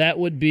stat. That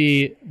would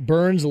be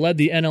Burnes led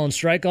the NL in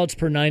strikeouts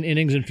per 9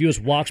 innings and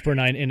fewest walks per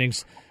 9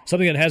 innings,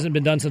 something that hasn't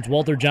been done since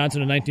Walter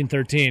Johnson in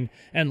 1913,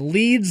 and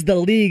leads the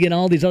league in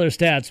all these other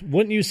stats.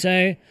 Wouldn't you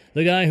say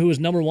the guy who is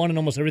number 1 in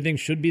almost everything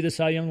should be the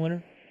Cy Young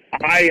winner?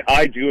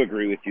 I do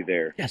agree with you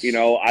there. Yes.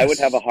 I would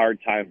have a hard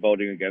time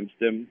voting against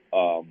him,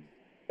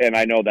 and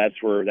I know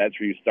that's where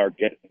you start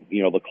getting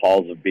the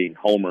calls of being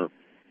Homer.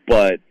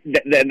 But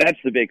that's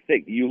the big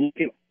thing. You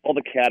look at all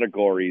the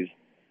categories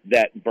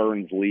that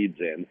Burnes leads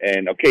in,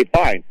 and okay,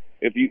 fine.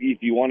 If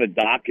you want to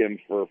dock him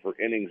for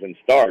innings and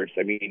starts,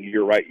 I mean,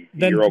 you're right.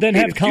 You're okay then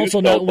have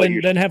Counsell not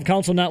win. Then have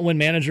Counsell not win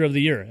Manager of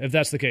the Year if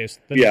that's the case.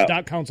 Then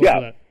dock Counsell for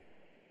that.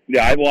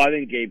 Yeah, I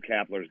think Gabe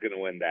Kapler is going to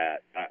win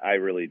that. I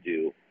really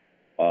do.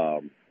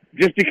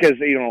 Just because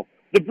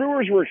the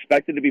Brewers were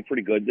expected to be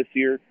pretty good this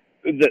year.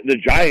 The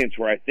Giants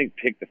were, I think,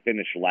 picked to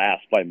finish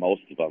last by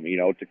most of them.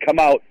 To come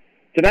out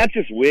to not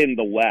just win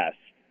the West,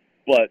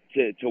 but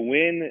to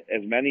win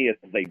as many as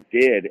they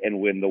did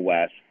and win the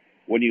West.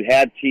 When you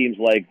had teams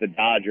like the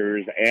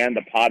Dodgers and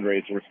the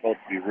Padres who were supposed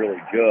to be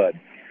really good,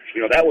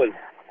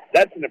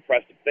 that's an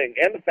impressive thing.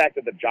 And the fact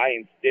that the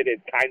Giants did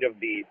it kind of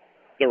the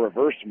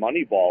reverse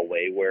Moneyball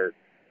way, where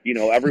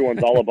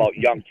everyone's all about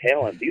young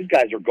talent. These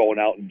guys are going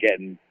out and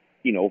getting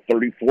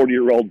 30,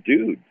 40-year-old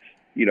dudes.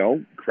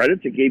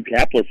 Credit to Gabe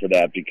Kapler for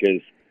that,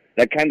 because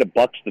that kind of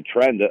bucks the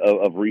trend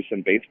of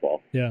recent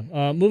baseball. Yeah.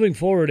 Moving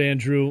forward,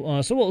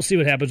 Andrew. So we'll see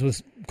what happens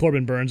with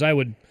Corbin Burnes. I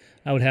would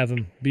have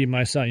him be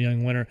my Cy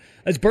Young winner.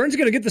 Is Burnes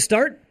going to get the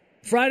start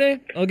Friday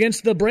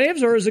against the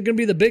Braves, or is it going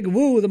to be the big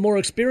woo, the more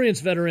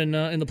experienced veteran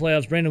in the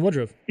playoffs, Brandon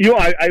Woodruff?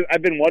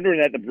 I've been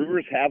wondering that. The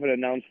Brewers haven't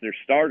announced their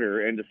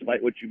starter, and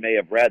despite what you may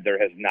have read, there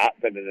has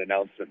not been an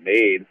announcement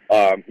made.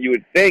 You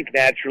would think,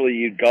 naturally,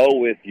 you'd go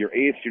with your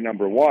ace, your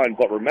number 1,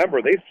 but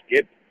remember, they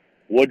skipped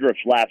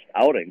Woodruff's last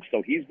outing,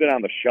 so he's been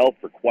on the shelf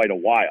for quite a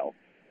while.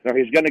 Now,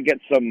 he's going to get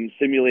some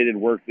simulated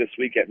work this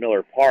week at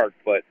Miller Park,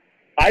 but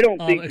I don't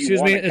think.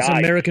 Excuse me, it's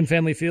American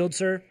Family Field,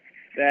 sir.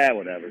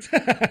 Whatever.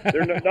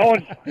 No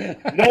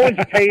one's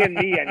paying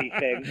me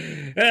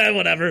anything.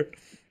 Whatever.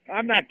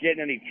 I'm not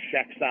getting any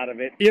checks out of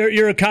it.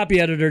 You're a copy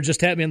editor. Just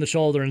tapped me on the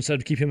shoulder and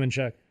said, "Keep him in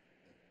check."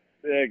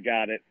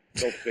 Got it.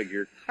 Go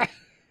figure.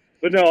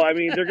 But no, I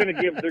mean they're gonna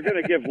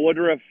give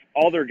Woodruff,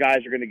 all their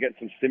guys are gonna get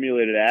some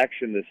simulated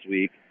action this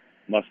week.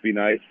 Must be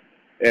nice.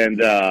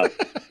 And I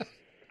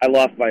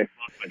lost my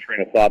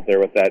train of thought there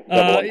with that.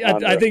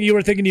 I think you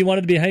were thinking you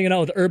wanted to be hanging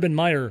out with Urban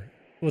Meyer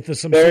with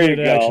some there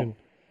simulated action.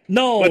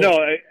 No, but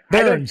no,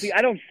 Burns.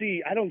 I don't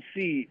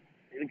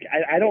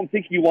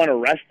think you want to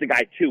rest the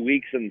guy 2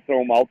 weeks and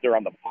throw him out there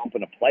on the pump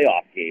in a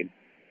playoff game.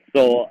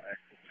 So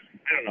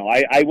I don't know.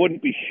 I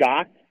wouldn't be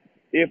shocked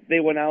if they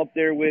went out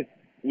there with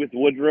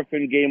Woodruff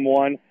in game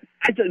one.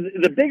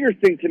 The bigger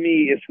thing to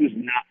me is who's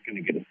not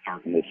going to get a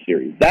start in this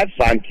series. That's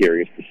what I'm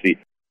curious to see.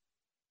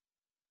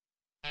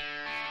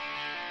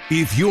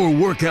 If your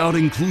workout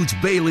includes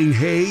baling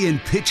hay and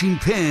pitching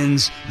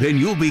pens, then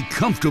you'll be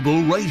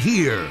comfortable right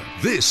here.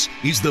 This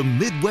is the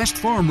Midwest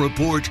Farm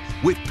Report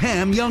with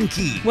Pam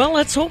Youngkey. Well,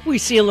 let's hope we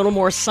see a little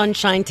more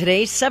sunshine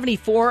today.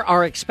 74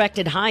 are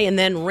expected high, and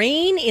then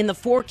rain in the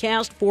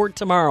forecast for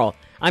tomorrow.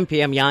 I'm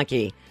Pam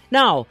Youngkey.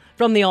 Now,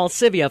 from the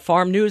Alcivia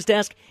Farm News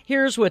Desk,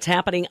 here's what's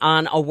happening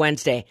on a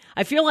Wednesday.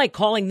 I feel like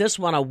calling this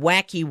one a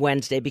wacky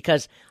Wednesday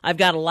because I've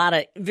got a lot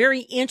of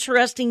very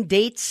interesting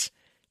dates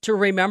to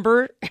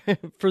remember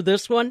for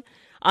this one.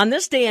 On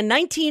this day in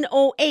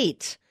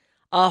 1908,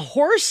 a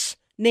horse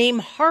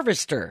named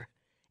Harvester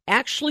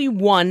actually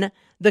won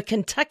the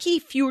Kentucky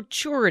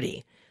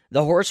Futurity.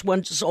 The horse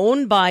was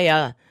owned by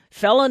a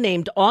fella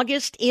named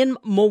August in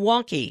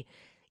Milwaukee.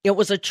 It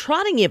was a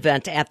trotting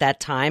event at that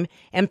time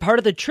and part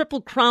of the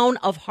Triple Crown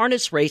of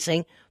harness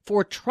racing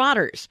for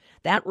trotters.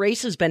 That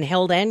race has been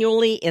held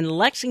annually in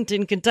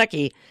Lexington,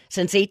 Kentucky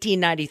since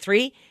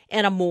 1893,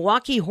 and a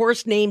Milwaukee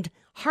horse named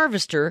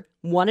Harvester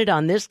won it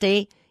on this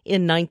day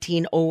in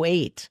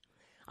 1908.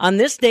 On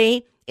this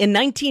day in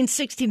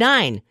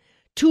 1969,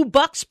 two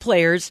Bucks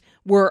players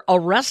were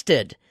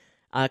arrested.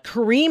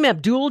 Kareem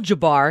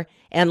Abdul-Jabbar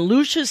and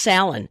Lucius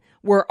Allen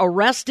were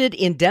arrested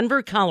in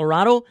Denver,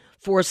 Colorado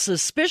for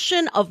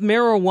suspicion of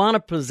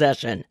marijuana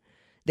possession.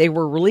 They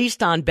were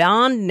released on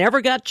bond, never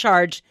got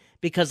charged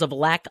because of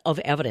lack of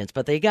evidence,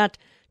 but they got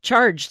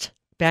charged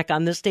back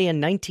on this day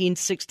in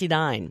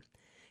 1969.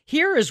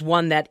 Here is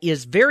one that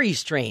is very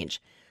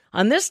strange.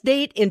 On this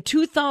date in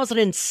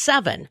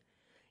 2007,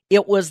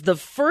 it was the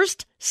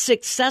first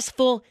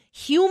successful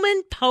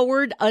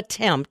human-powered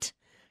attempt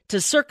to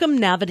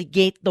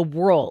circumnavigate the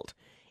world.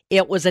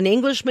 It was an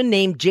Englishman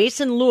named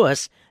Jason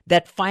Lewis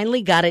that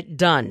finally got it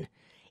done.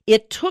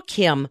 It took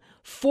him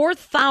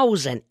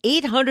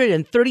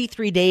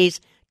 4,833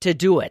 days to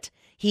do it.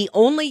 He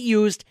only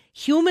used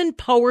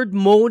human-powered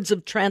modes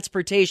of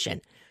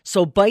transportation,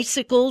 so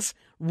bicycles,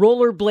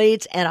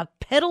 rollerblades, and a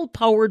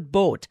pedal-powered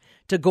boat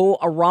to go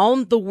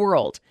around the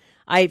world.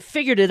 I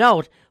figured it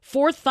out.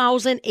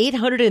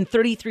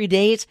 4,833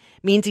 days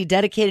means he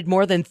dedicated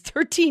more than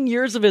 13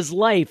 years of his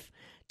life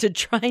to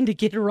trying to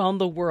get around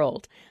the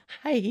world.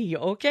 Hey,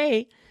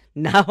 okay,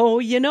 now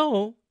you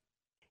know.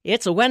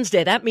 It's a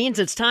Wednesday. That means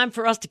it's time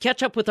for us to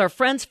catch up with our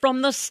friends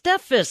from the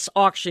Steffes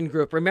Auction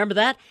Group. Remember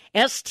that?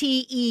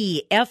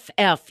 STEFFES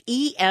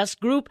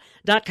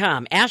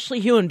Group.com. Ashley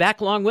Hewen back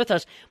along with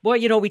us. Boy,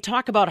 you know, we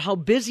talk about how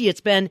busy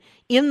it's been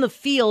in the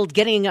field,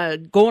 getting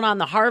going on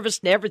the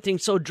harvest and everything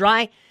so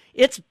dry.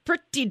 It's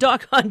pretty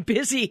doggone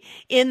busy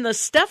in the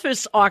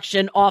Steffes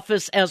Auction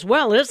office as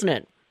well, isn't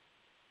it?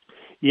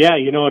 Yeah,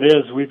 you know it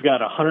is. We've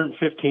got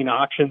 115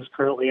 auctions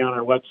currently on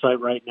our website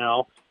right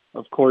now.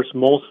 Of course,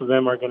 most of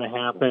them are going to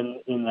happen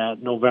in that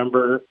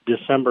November,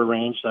 December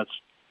range. That's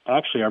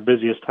actually our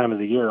busiest time of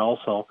the year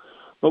also.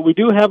 But we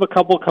do have a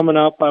couple coming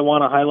up. I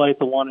want to highlight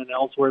the one in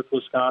Ellsworth,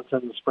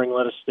 Wisconsin, the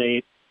Springlet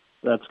Estate.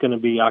 That's going to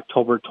be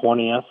October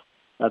 20th.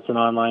 That's an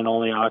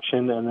online-only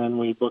auction. And then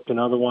we booked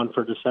another one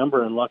for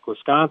December in Luck,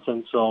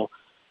 Wisconsin. So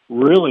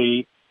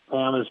really,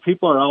 as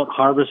people are out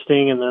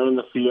harvesting and they're in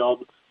the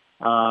field,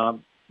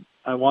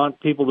 I want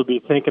people to be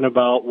thinking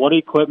about what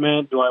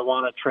equipment do I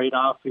want to trade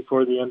off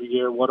before the end of the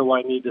year, what do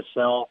I need to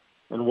sell,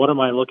 and what am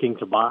I looking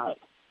to buy?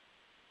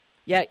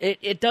 Yeah,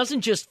 it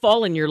doesn't just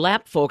fall in your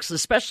lap, folks,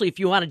 especially if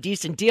you want a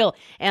decent deal.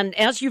 And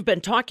as you've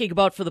been talking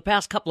about for the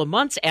past couple of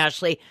months,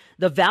 Ashley,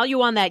 the value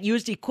on that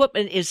used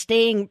equipment is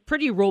staying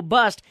pretty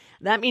robust.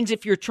 That means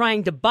if you're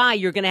trying to buy,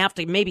 you're going to have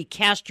to maybe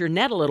cast your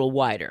net a little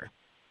wider.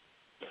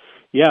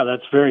 Yeah,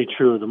 that's very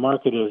true. The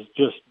market is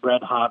just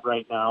red hot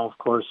right now. Of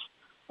course,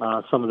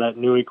 some of that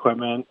new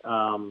equipment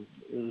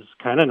is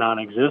kind of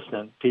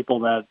non-existent.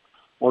 People that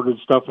ordered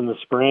stuff in the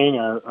spring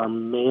are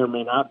may or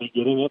may not be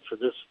getting it for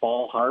this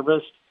fall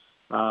harvest,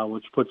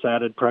 which puts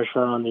added pressure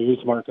on the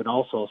used market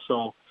also.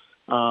 So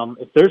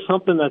if there's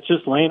something that's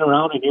just laying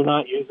around and you're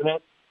not using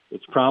it,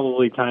 it's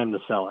probably time to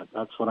sell it.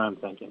 That's what I'm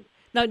thinking.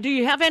 Now, do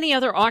you have any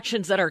other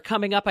auctions that are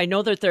coming up? I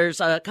know that there's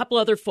a couple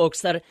other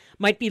folks that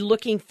might be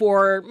looking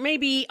for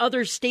maybe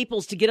other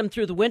staples to get them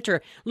through the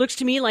winter. Looks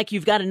to me like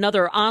you've got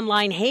another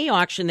online hay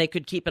auction they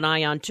could keep an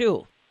eye on,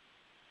 too.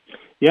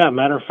 Yeah,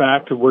 matter of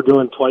fact, we're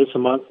doing twice a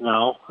month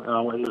now.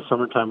 In the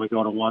summertime, we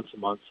go to once a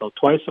month. So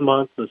twice a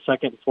month, the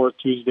second and fourth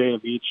Tuesday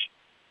of each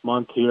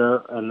month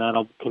here, and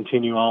that'll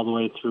continue all the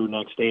way through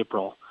next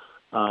April.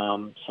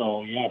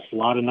 So, yes, a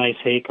lot of nice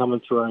hay coming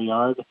through our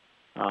yard.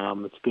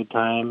 It's a good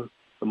time.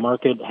 The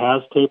market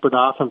has tapered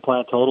off and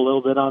plateaued a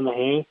little bit on the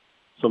hay,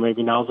 so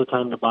maybe now's the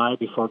time to buy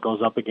before it goes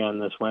up again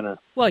this winter.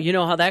 Well, you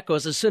know how that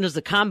goes. As soon as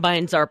the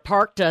combines are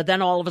parked,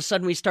 then all of a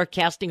sudden we start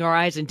casting our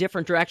eyes in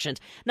different directions.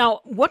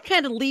 Now, what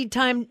kind of lead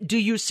time do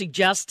you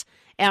suggest,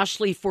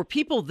 Ashley, for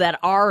people that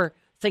are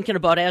thinking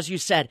about, as you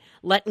said,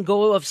 letting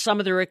go of some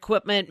of their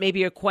equipment,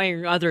 maybe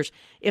acquiring others?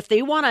 If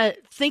they want to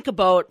think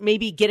about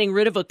maybe getting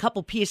rid of a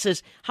couple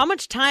pieces, how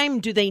much time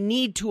do they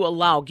need to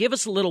allow? Give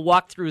us a little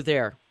walkthrough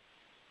there.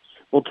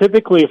 Well,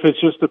 typically, if it's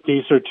just a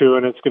piece or two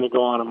and it's going to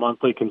go on a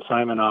monthly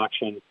consignment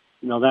auction,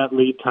 that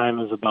lead time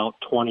is about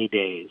 20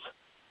 days.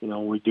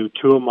 We do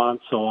 2 a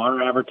month, so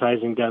our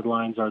advertising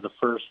deadlines are the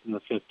 1st and the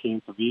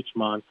 15th of each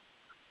month,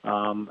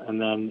 and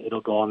then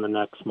it'll go on the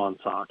next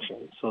month's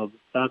auction. So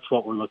that's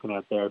what we're looking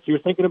at there. If you're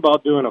thinking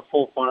about doing a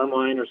full farm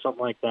line or something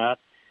like that,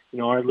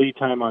 our lead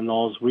time on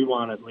those, we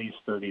want at least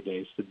 30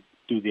 days to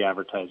do the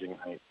advertising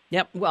right.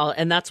 Yep, well,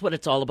 and that's what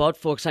it's all about,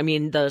 folks. I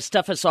mean, the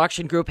Steffes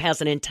Auction Group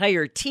has an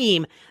entire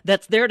team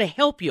that's there to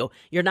help you.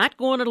 You're not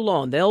going it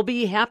alone. They'll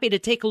be happy to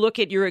take a look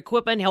at your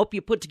equipment, help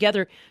you put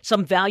together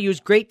some values,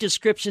 great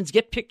descriptions,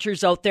 get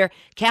pictures out there,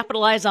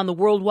 capitalize on the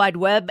World Wide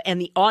Web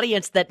and the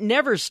audience that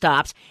never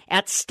stops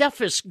at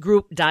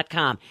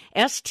steffesgroup.com.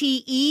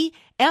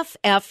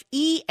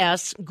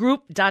 STEFFES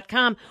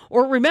group.com.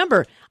 Or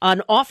remember,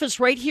 an office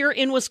right here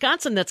in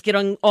Wisconsin that's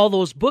getting all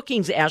those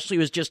bookings Ashley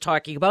was just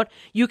talking about,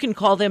 you can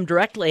call them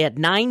directly at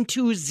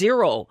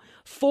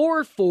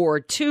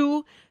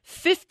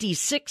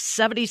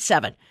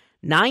 920-442-5677.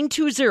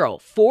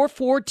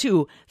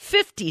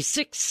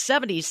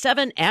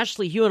 920-442-5677.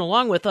 Ashley Hewen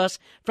along with us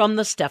from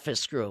the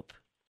Steffes Group.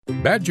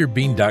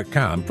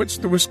 BadgerBean.com puts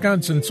the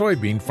Wisconsin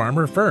soybean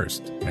farmer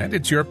first, and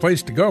it's your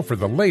place to go for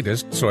the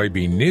latest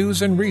soybean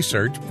news and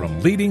research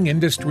from leading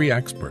industry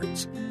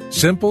experts.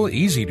 Simple,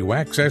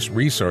 easy-to-access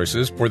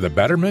resources for the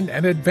betterment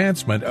and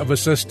advancement of a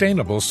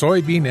sustainable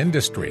soybean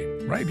industry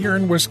right here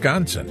in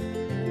Wisconsin.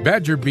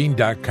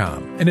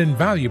 BadgerBean.com, an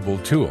invaluable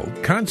tool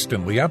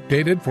constantly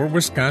updated for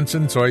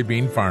Wisconsin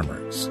soybean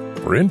farmers.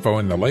 For info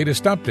and the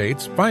latest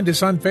updates, find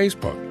us on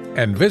Facebook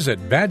and visit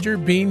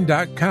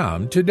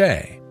BadgerBean.com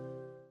today.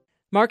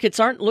 Markets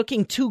aren't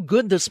looking too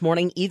good this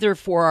morning, either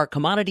for our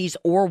commodities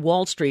or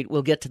Wall Street.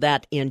 We'll get to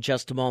that in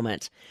just a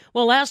moment.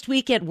 Well, last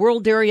week at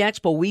World Dairy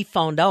Expo, we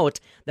found out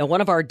that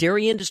one of our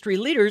dairy industry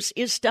leaders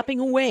is stepping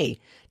away.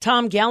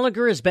 Tom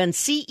Gallagher has been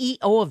CEO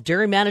of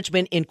Dairy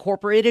Management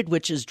Incorporated,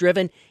 which is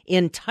driven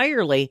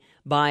entirely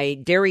by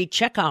dairy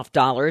checkoff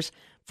dollars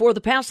for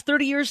the past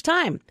 30 years'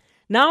 time.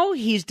 Now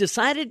he's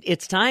decided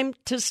it's time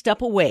to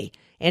step away.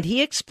 And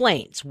he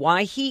explains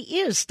why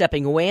he is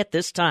stepping away at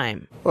this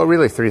time. Well,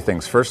 really 3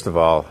 things. First of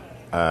all,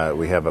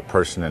 we have a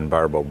person in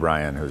Barb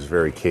O'Brien who's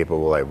very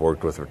capable. I've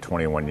worked with her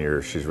 21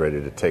 years. She's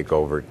ready to take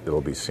over. It'll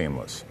be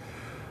seamless.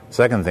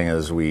 Second thing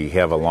is we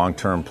have a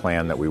long-term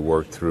plan that we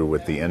work through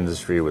with the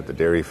industry, with the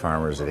dairy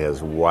farmers. It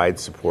has wide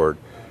support.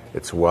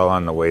 It's well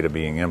on the way to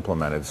being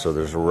implemented, so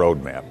there's a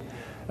roadmap.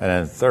 And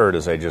then third,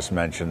 as I just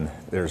mentioned,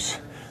 there's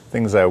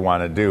things I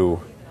want to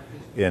do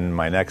in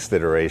my next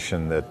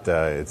iteration that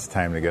it's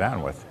time to get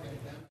on with.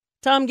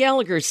 Tom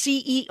Gallagher,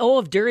 CEO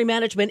of Dairy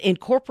Management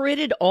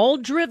Incorporated, all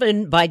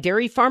driven by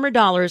dairy farmer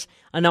dollars,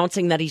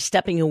 announcing that he's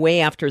stepping away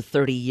after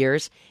 30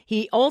 years.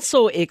 He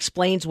also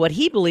explains what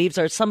he believes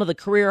are some of the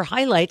career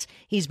highlights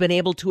he's been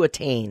able to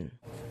attain.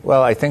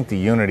 Well, I think the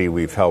unity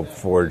we've helped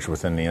forge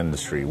within the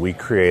industry. We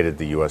created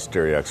the U.S.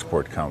 Dairy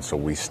Export Council.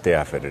 We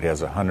staff it. It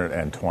has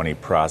 120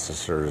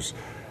 processors,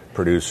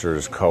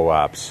 producers,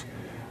 co-ops,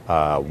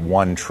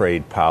 one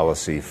trade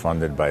policy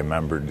funded by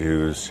member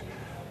dues,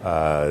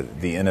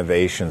 the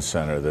Innovation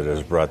Center that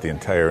has brought the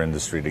entire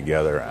industry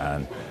together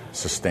on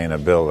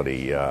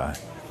sustainability,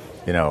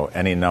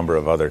 any number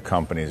of other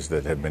companies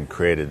that have been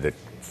created that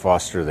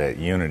foster that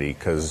unity,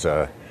 because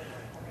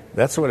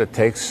that's what it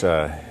takes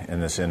in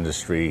this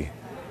industry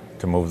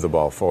to move the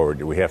ball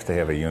forward. We have to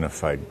have a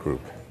unified group.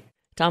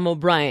 Tom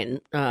O'Brien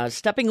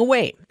stepping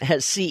away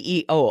as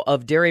CEO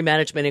of Dairy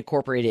Management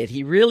Incorporated.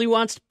 He really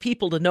wants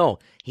people to know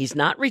he's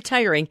not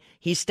retiring.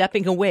 He's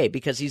stepping away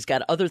because he's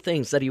got other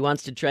things that he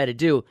wants to try to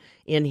do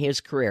in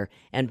his career.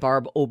 And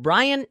Barb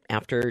O'Brien,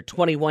 after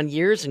 21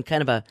 years in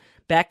kind of a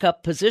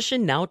backup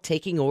position, now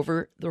taking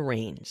over the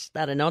reins.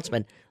 That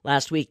announcement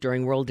last week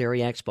during World Dairy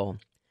Expo.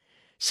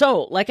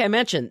 So, like I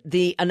mentioned,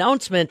 the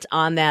announcement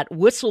on that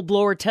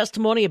whistleblower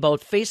testimony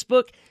about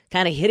Facebook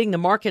kind of hitting the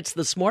markets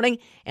this morning,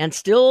 and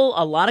still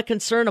a lot of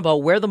concern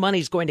about where the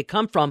money's going to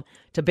come from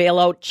to bail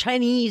out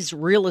Chinese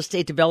real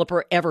estate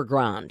developer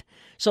Evergrande.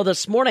 So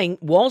this morning,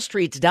 Wall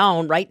Street's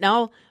down right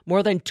now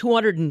more than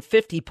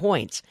 250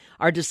 points.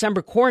 Our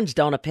December corn's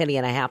down 1.5 pennies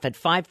at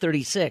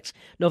 5.36.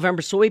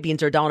 November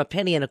soybeans are down 1.25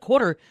 pennies,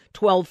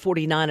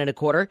 12.49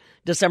 1/4.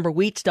 December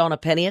wheat's down 1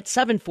 penny at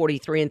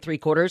 7.43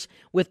 3/4,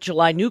 with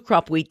July new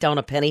crop wheat down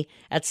 1 penny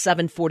at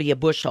 7.40 a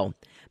bushel.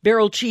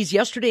 Barrel cheese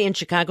yesterday in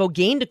Chicago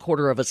gained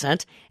 1/4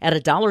 cent at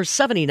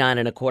 $1.79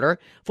 1/4.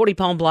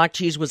 40-pound block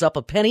cheese was up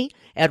 1 penny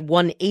at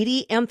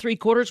 1.80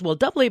 3/4, while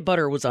double A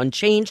butter was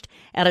unchanged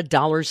at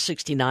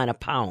 $1.69 a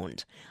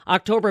pound.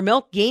 October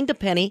milk gained 1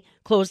 penny,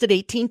 closed at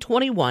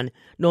 $18.21.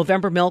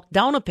 November milk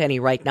down 1 penny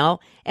right now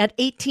at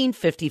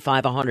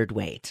 $18.55 a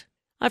hundredweight.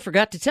 I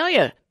forgot to tell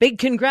you, big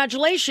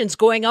congratulations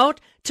going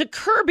out to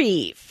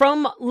Kirby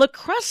from La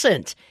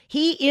Crescent.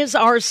 He is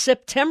our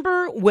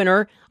September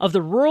winner of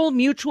the Rural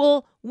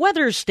Mutual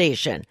Weather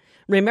Station.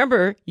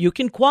 Remember, you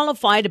can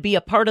qualify to be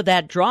a part of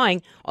that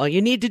drawing. All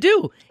you need to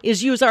do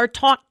is use our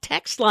talk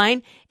text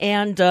line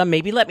and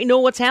maybe let me know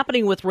what's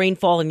happening with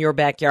rainfall in your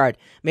backyard.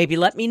 Maybe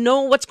let me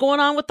know what's going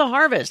on with the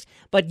harvest.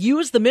 But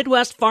use the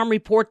Midwest Farm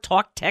Report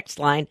talk text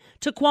line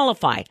to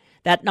qualify.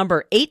 That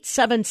number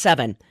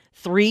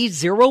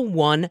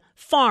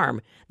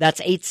 877-301-FARM.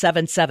 That's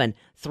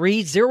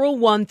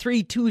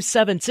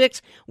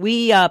 877-301-3276.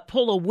 We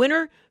pull a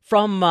winner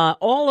from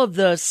all of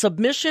the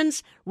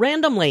submissions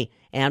randomly,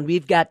 and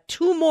we've got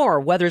 2 more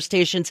weather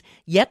stations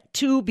yet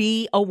to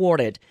be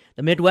awarded.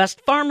 The Midwest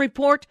Farm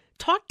Report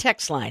talk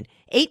text line,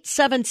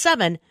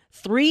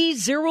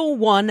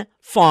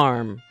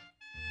 877-301-FARM.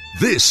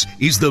 This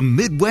is the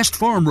Midwest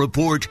Farm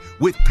Report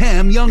with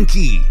Pam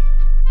Youngkey.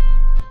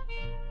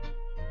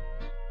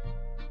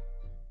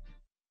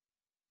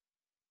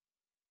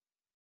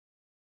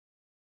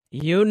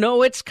 You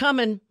know it's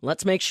coming.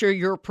 Let's make sure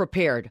you're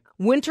prepared.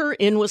 Winter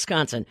in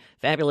Wisconsin.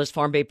 Fabulous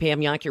Farm Bay Pam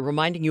Youngkey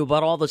reminding you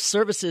about all the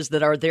services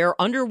that are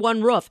there under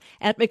one roof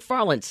at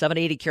McFarland,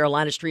 780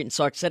 Carolina Street in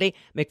Sauk City,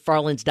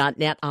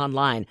 McFarlands.net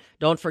online.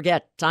 Don't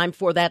forget, time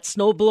for that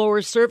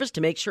snowblower service to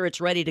make sure it's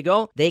ready to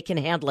go. They can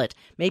handle it.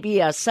 Maybe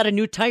a set of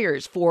new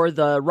tires for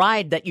the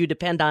ride that you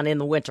depend on in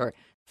the winter.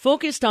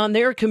 Focused on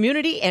their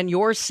community and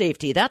your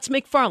safety. That's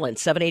McFarland,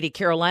 780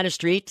 Carolina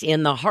Street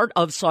in the heart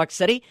of Sauk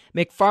City,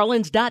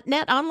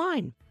 McFarlands.net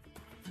online.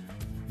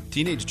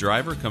 Teenage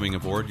driver coming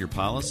aboard your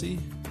policy?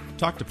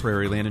 Talk to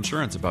Prairie Land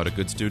Insurance about a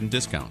good student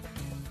discount.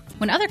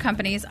 When other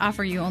companies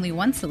offer you only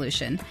one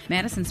solution,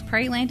 Madison's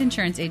Prairie Land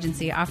Insurance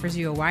Agency offers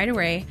you a wide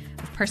array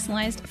of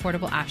personalized,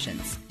 affordable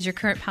options. Is your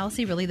current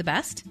policy really the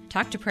best?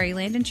 Talk to Prairie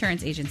Land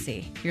Insurance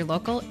Agency, your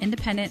local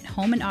independent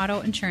home and auto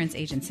insurance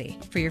agency.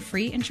 For your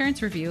free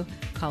insurance review,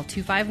 call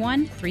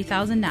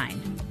 251-3009.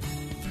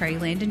 Prairie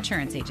Land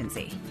Insurance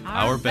Agency.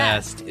 Our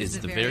best is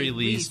the very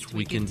least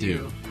we can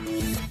do.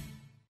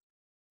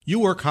 You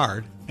work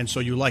hard, and so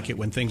you like it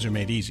when things are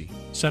made easy.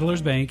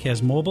 Settlers Bank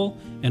has mobile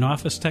and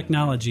office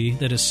technology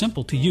that is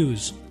simple to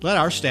use. Let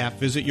our staff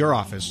visit your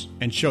office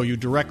and show you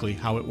directly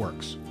how it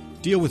works.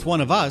 Deal with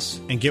one of us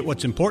and get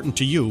what's important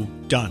to you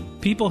done.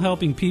 People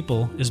helping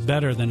people is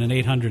better than an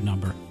 800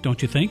 number,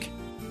 don't you think?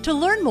 To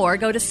learn more,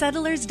 go to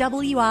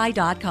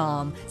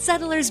settlerswi.com.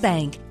 Settlers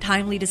Bank.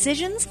 Timely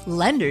decisions,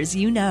 lenders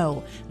you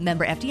know.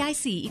 Member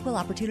FDIC, Equal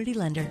Opportunity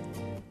Lender.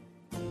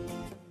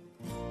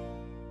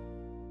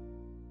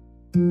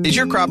 Is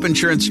your crop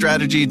insurance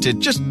strategy to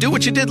just do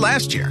what you did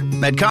last year?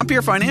 At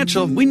Compeer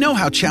Financial, we know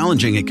how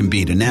challenging it can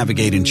be to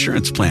navigate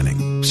insurance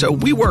planning. So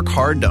we work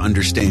hard to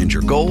understand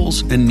your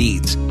goals and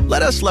needs.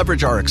 Let us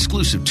leverage our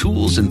exclusive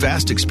tools and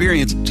vast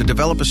experience to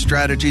develop a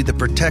strategy that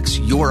protects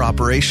your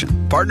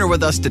operation. Partner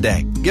with us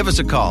today. Give us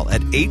a call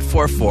at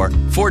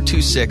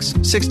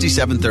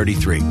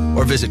 844-426-6733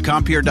 or visit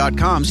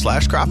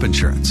Compeer.com/crop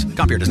insurance.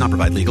 Compeer does not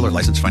provide legal or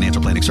licensed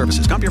financial planning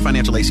services. Compeer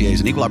Financial ACA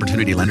is an equal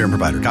opportunity lender and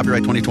provider.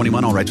 Copyright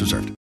 2021, all rights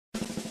reserved.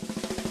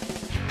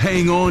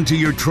 Hang on to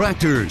your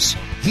tractors.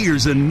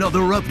 Here's another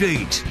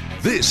update.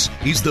 This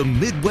is the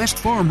Midwest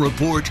Farm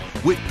Report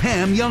with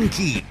Pam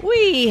Youngkey.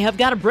 We have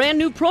got a brand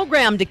new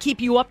program to keep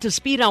you up to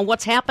speed on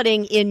what's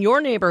happening in your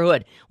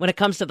neighborhood. When it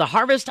comes to the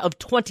harvest of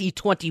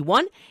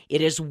 2021,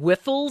 it is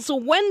Wyffels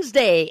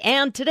Wednesday.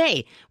 And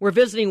today, we're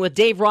visiting with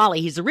Dave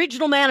Raleigh. He's the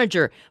regional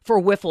manager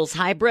for Wyffels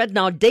Hybrid.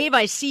 Now, Dave,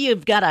 I see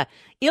you've got a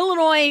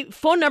Illinois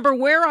phone number.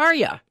 Where are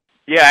you?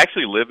 Yeah, I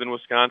actually live in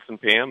Wisconsin,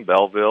 Pam,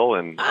 Belleville,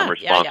 and I'm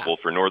responsible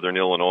for northern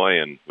Illinois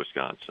and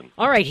Wisconsin.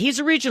 All right, he's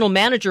a regional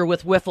manager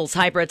with Wyffels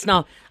Hybrids.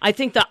 Now, I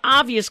think the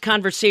obvious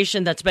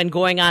conversation that's been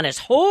going on is,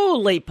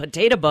 holy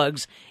potato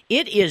bugs,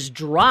 it is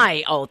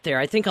dry out there.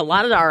 I think a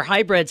lot of our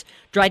hybrids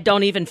dried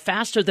down even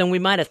faster than we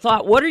might have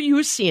thought. What are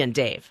you seeing,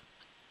 Dave?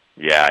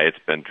 Yeah, it's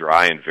been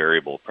dry and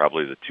variable,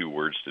 probably the two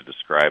words to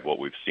describe what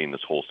we've seen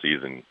this whole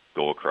season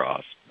go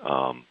across.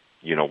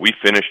 We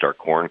finished our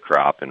corn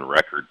crop in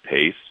record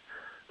pace.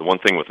 The one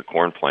thing with the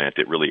corn plant,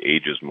 it really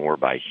ages more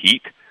by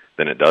heat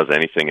than it does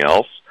anything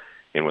else.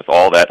 And with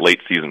all that late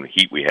season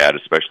heat we had,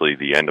 especially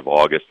the end of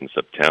August and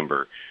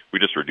September, we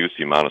just reduced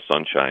the amount of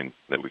sunshine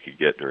that we could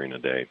get during the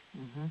day.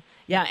 Mm-hmm.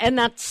 Yeah, and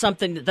that's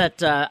something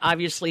that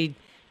obviously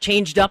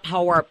changed up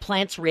how our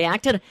plants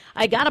reacted.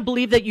 I got to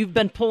believe that you've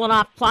been pulling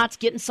off plots,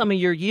 getting some of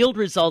your yield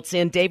results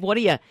in. Dave, what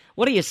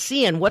are you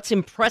seeing? What's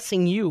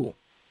impressing you?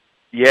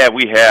 Yeah,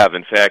 we have.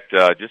 In fact,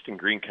 just in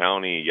Greene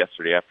County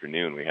yesterday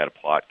afternoon, we had a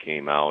plot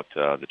came out.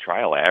 The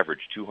trial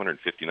averaged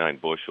 259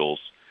 bushels.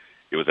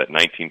 It was at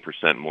 19%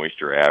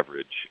 moisture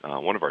average.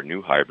 One of our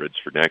new hybrids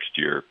for next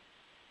year,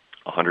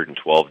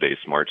 112-day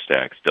Smart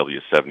Stacks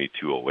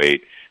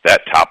W7208,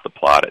 that topped the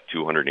plot at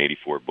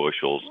 284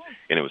 bushels,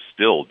 and it was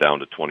still down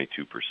to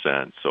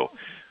 22%. So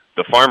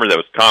the farmer that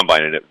was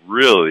combining it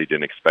really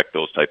didn't expect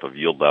those type of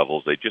yield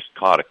levels. They just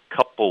caught a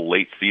couple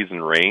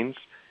late-season rains,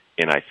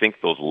 and I think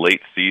those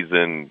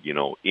late-season,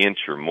 inch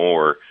or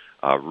more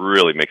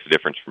really makes a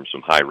difference from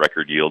some high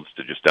record yields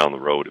to just down the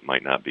road. It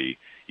might not be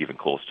even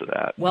close to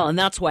that. Well, and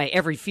that's why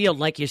every field,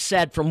 like you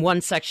said, from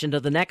one section to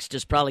the next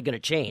is probably going to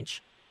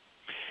change.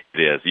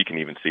 It is. You can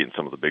even see it in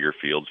some of the bigger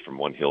fields from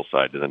one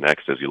hillside to the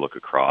next as you look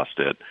across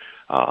it.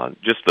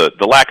 Just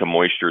the lack of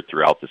moisture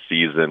throughout the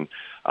season.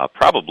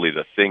 Probably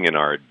the thing in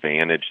our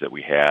advantage that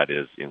we had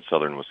is in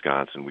southern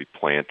Wisconsin, we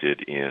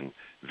planted in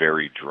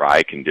very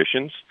dry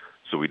conditions,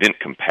 so we didn't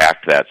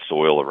compact that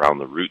soil around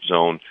the root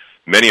zone.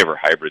 Many of our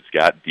hybrids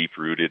got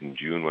deep-rooted in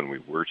June when we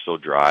were so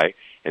dry,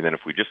 and then if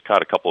we just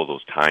caught a couple of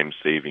those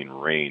time-saving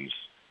rains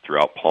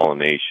throughout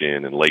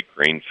pollination and late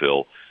grain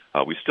fill,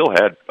 we still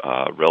had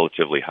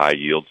relatively high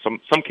yields.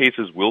 Some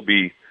cases will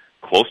be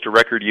close to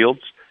record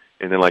yields,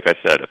 and then, like I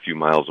said, a few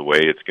miles away,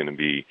 it's going to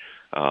be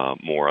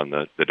more on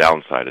the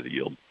downside of the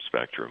yield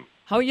spectrum.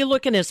 How are you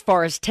looking as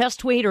far as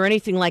test weight or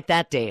anything like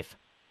that, Dave?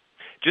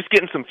 Just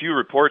getting some few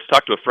reports.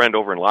 Talked to a friend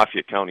over in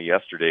Lafayette County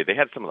yesterday. They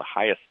had some of the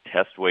highest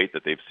test weight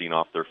that they've seen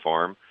off their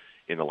farm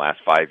in the last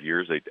 5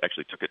 years. They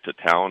actually took it to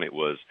town. It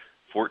was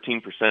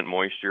 14%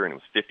 moisture, and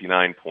it was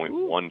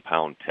 59.1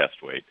 pound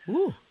test weight.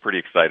 Ooh. Pretty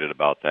excited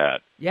about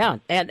that. Yeah,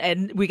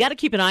 and we got to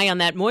keep an eye on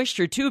that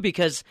moisture, too,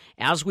 because,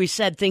 as we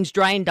said, things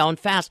drying down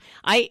fast.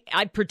 I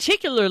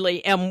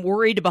particularly am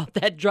worried about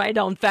that dry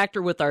down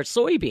factor with our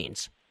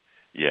soybeans.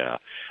 Yeah.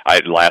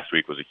 Last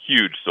week was a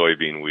huge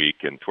soybean week,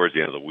 and towards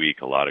the end of the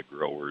week, a lot of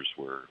growers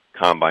were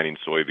combining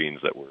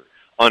soybeans that were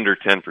under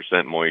 10%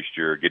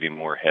 moisture, getting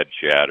more head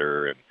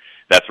chatter, and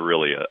that's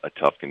really a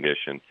tough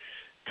condition.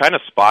 Kind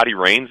of spotty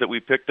rains that we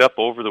picked up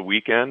over the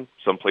weekend.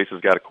 Some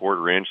places got a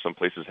quarter inch, some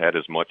places had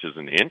as much as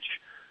an inch.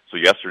 So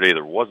yesterday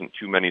there wasn't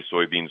too many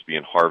soybeans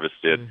being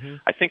harvested. Mm-hmm.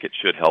 I think it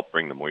should help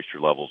bring the moisture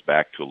levels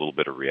back to a little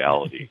bit of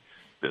reality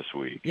this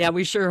week. Yeah,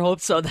 we sure hope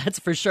so, that's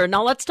for sure.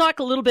 Now let's talk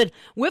a little bit.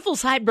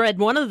 Wyffels Hybrid,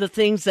 one of the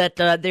things that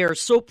they're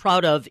so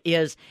proud of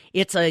is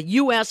it's a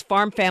U.S.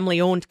 farm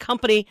family-owned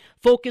company,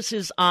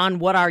 focuses on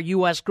what our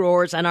U.S.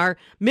 growers and our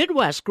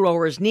Midwest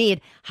growers need.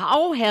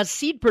 How has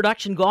seed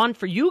production gone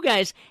for you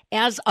guys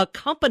as a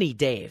company,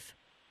 Dave?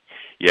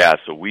 Yeah,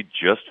 so we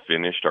just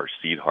finished our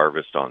seed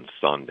harvest on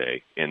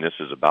Sunday, and this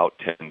is about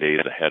 10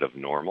 days ahead of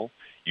normal.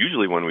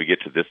 Usually when we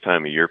get to this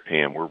time of year,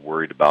 Pam, we're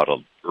worried about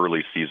an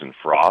early season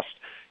frost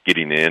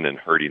getting in and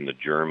hurting the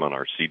germ on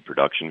our seed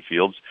production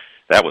fields.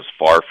 That was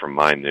far from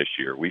mine this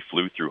year. We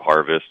flew through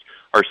harvest.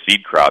 Our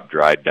seed crop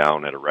dried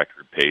down at a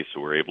record pace,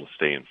 so we're able to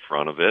stay in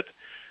front of it.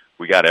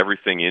 We got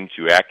everything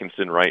into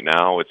Atkinson right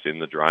now. It's in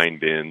the drying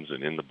bins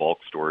and in the bulk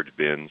storage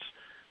bins.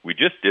 We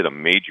just did a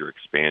major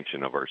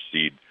expansion of our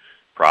seed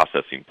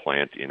processing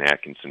plant in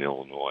Atkinson,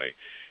 Illinois,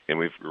 and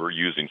we're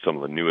using some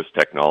of the newest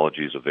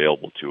technologies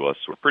available to us.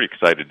 So we're pretty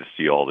excited to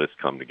see all this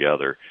come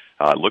together.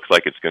 It looks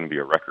like it's going to be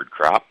a record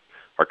crop.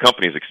 Our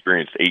company's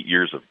experienced 8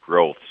 years of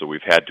growth, so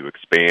we've had to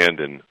expand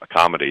and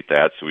accommodate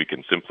that so we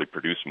can simply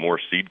produce more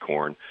seed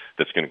corn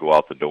that's going to go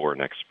out the door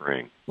next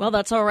spring. Well,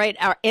 that's all right.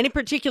 Any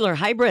particular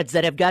hybrids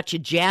that have got you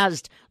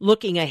jazzed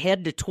looking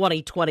ahead to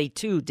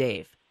 2022,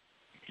 Dave?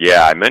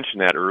 Yeah, I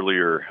mentioned that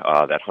earlier,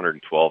 that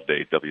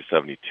 112-day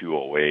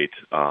W7208.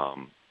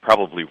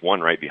 Probably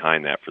one right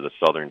behind that for the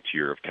southern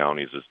tier of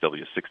counties is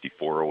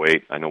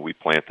W6408. I know we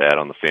plant that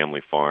on the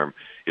family farm.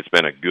 It's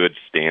been a good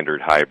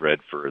standard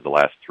hybrid for the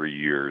last 3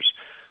 years.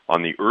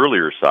 On the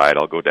earlier side,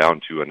 I'll go down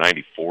to a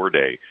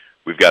 94-day.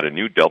 We've got a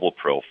new Double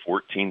Pro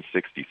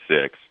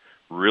 1466,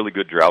 really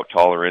good drought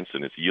tolerance,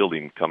 and it's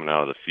yielding coming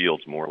out of the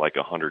fields more like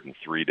a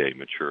 103-day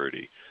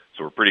maturity.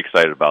 So we're pretty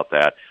excited about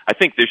that. I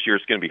think this year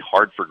it's going to be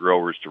hard for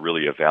growers to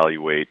really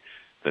evaluate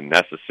the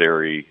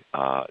necessary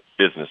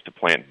business to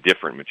plant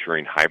different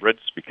maturing hybrids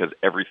because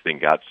everything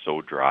got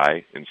so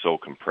dry and so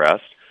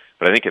compressed.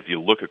 But I think if you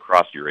look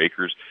across your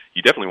acres,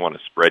 you definitely want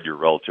to spread your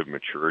relative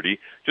maturity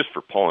just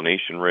for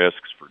pollination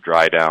risks, for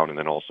dry down, and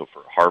then also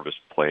for a harvest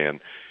plan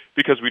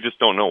because we just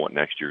don't know what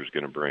next year is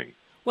going to bring.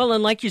 Well,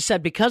 and like you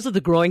said, because of the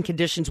growing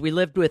conditions we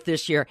lived with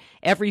this year,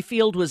 every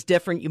field was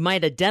different. You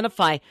might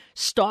identify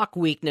stalk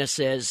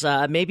weaknesses.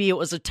 Maybe it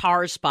was a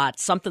tar spot,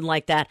 something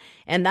like that.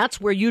 And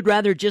that's where you'd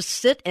rather just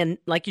sit and,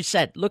 like you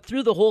said, look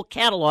through the whole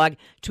catalog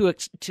to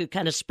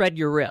kind of spread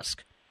your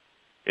risk.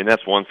 And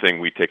that's one thing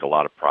we take a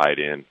lot of pride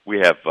in. We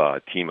have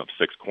a team of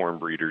 6 corn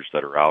breeders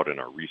that are out in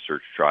our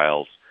research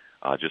trials.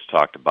 Just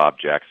talked to Bob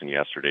Jackson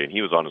yesterday, and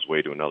he was on his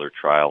way to another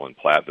trial in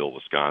Platteville,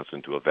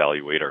 Wisconsin, to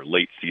evaluate our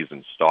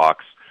late-season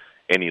stalks,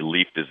 any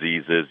leaf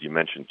diseases. You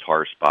mentioned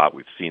tar spot.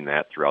 We've seen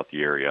that throughout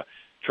the area.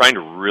 Trying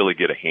to really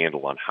get a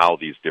handle on how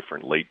these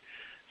different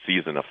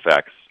late-season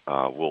effects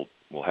will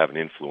have an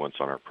influence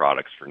on our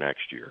products for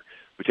next year.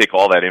 We take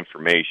all that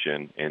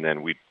information, and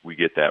then we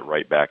get that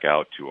right back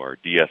out to our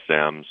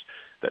DSMs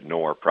that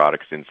know our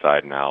products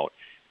inside and out,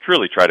 to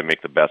really try to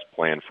make the best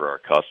plan for our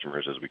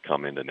customers as we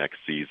come into next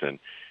season.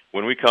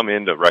 When we come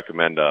in to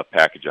recommend a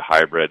package of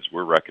hybrids,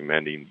 we're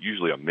recommending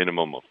usually a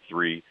minimum of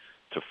 3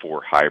 to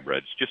 4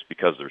 hybrids, just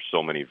because there's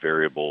so many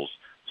variables,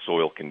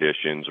 soil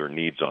conditions, or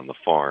needs on the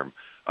farm.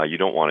 You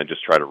don't want to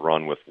just try to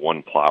run with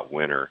one plot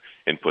winner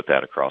and put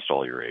that across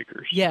all your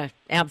acres. Yeah,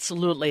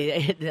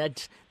 absolutely.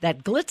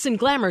 That glitz and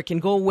glamour can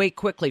go away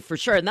quickly, for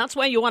sure. And that's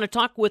why you want to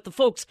talk with the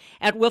folks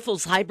at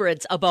Wyffels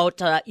Hybrids about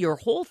your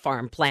whole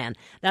farm plan.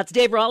 That's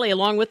Dave Raleigh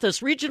along with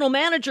us, regional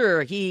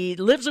manager. He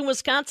lives in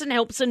Wisconsin,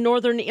 helps in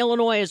northern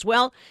Illinois as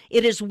well.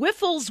 It is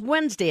Wyffels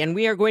Wednesday, and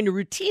we are going to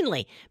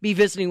routinely be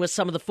visiting with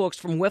some of the folks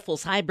from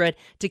Wyffels Hybrid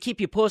to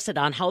keep you posted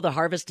on how the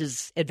harvest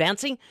is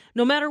advancing,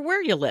 no matter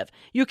where you live.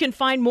 You can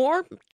find more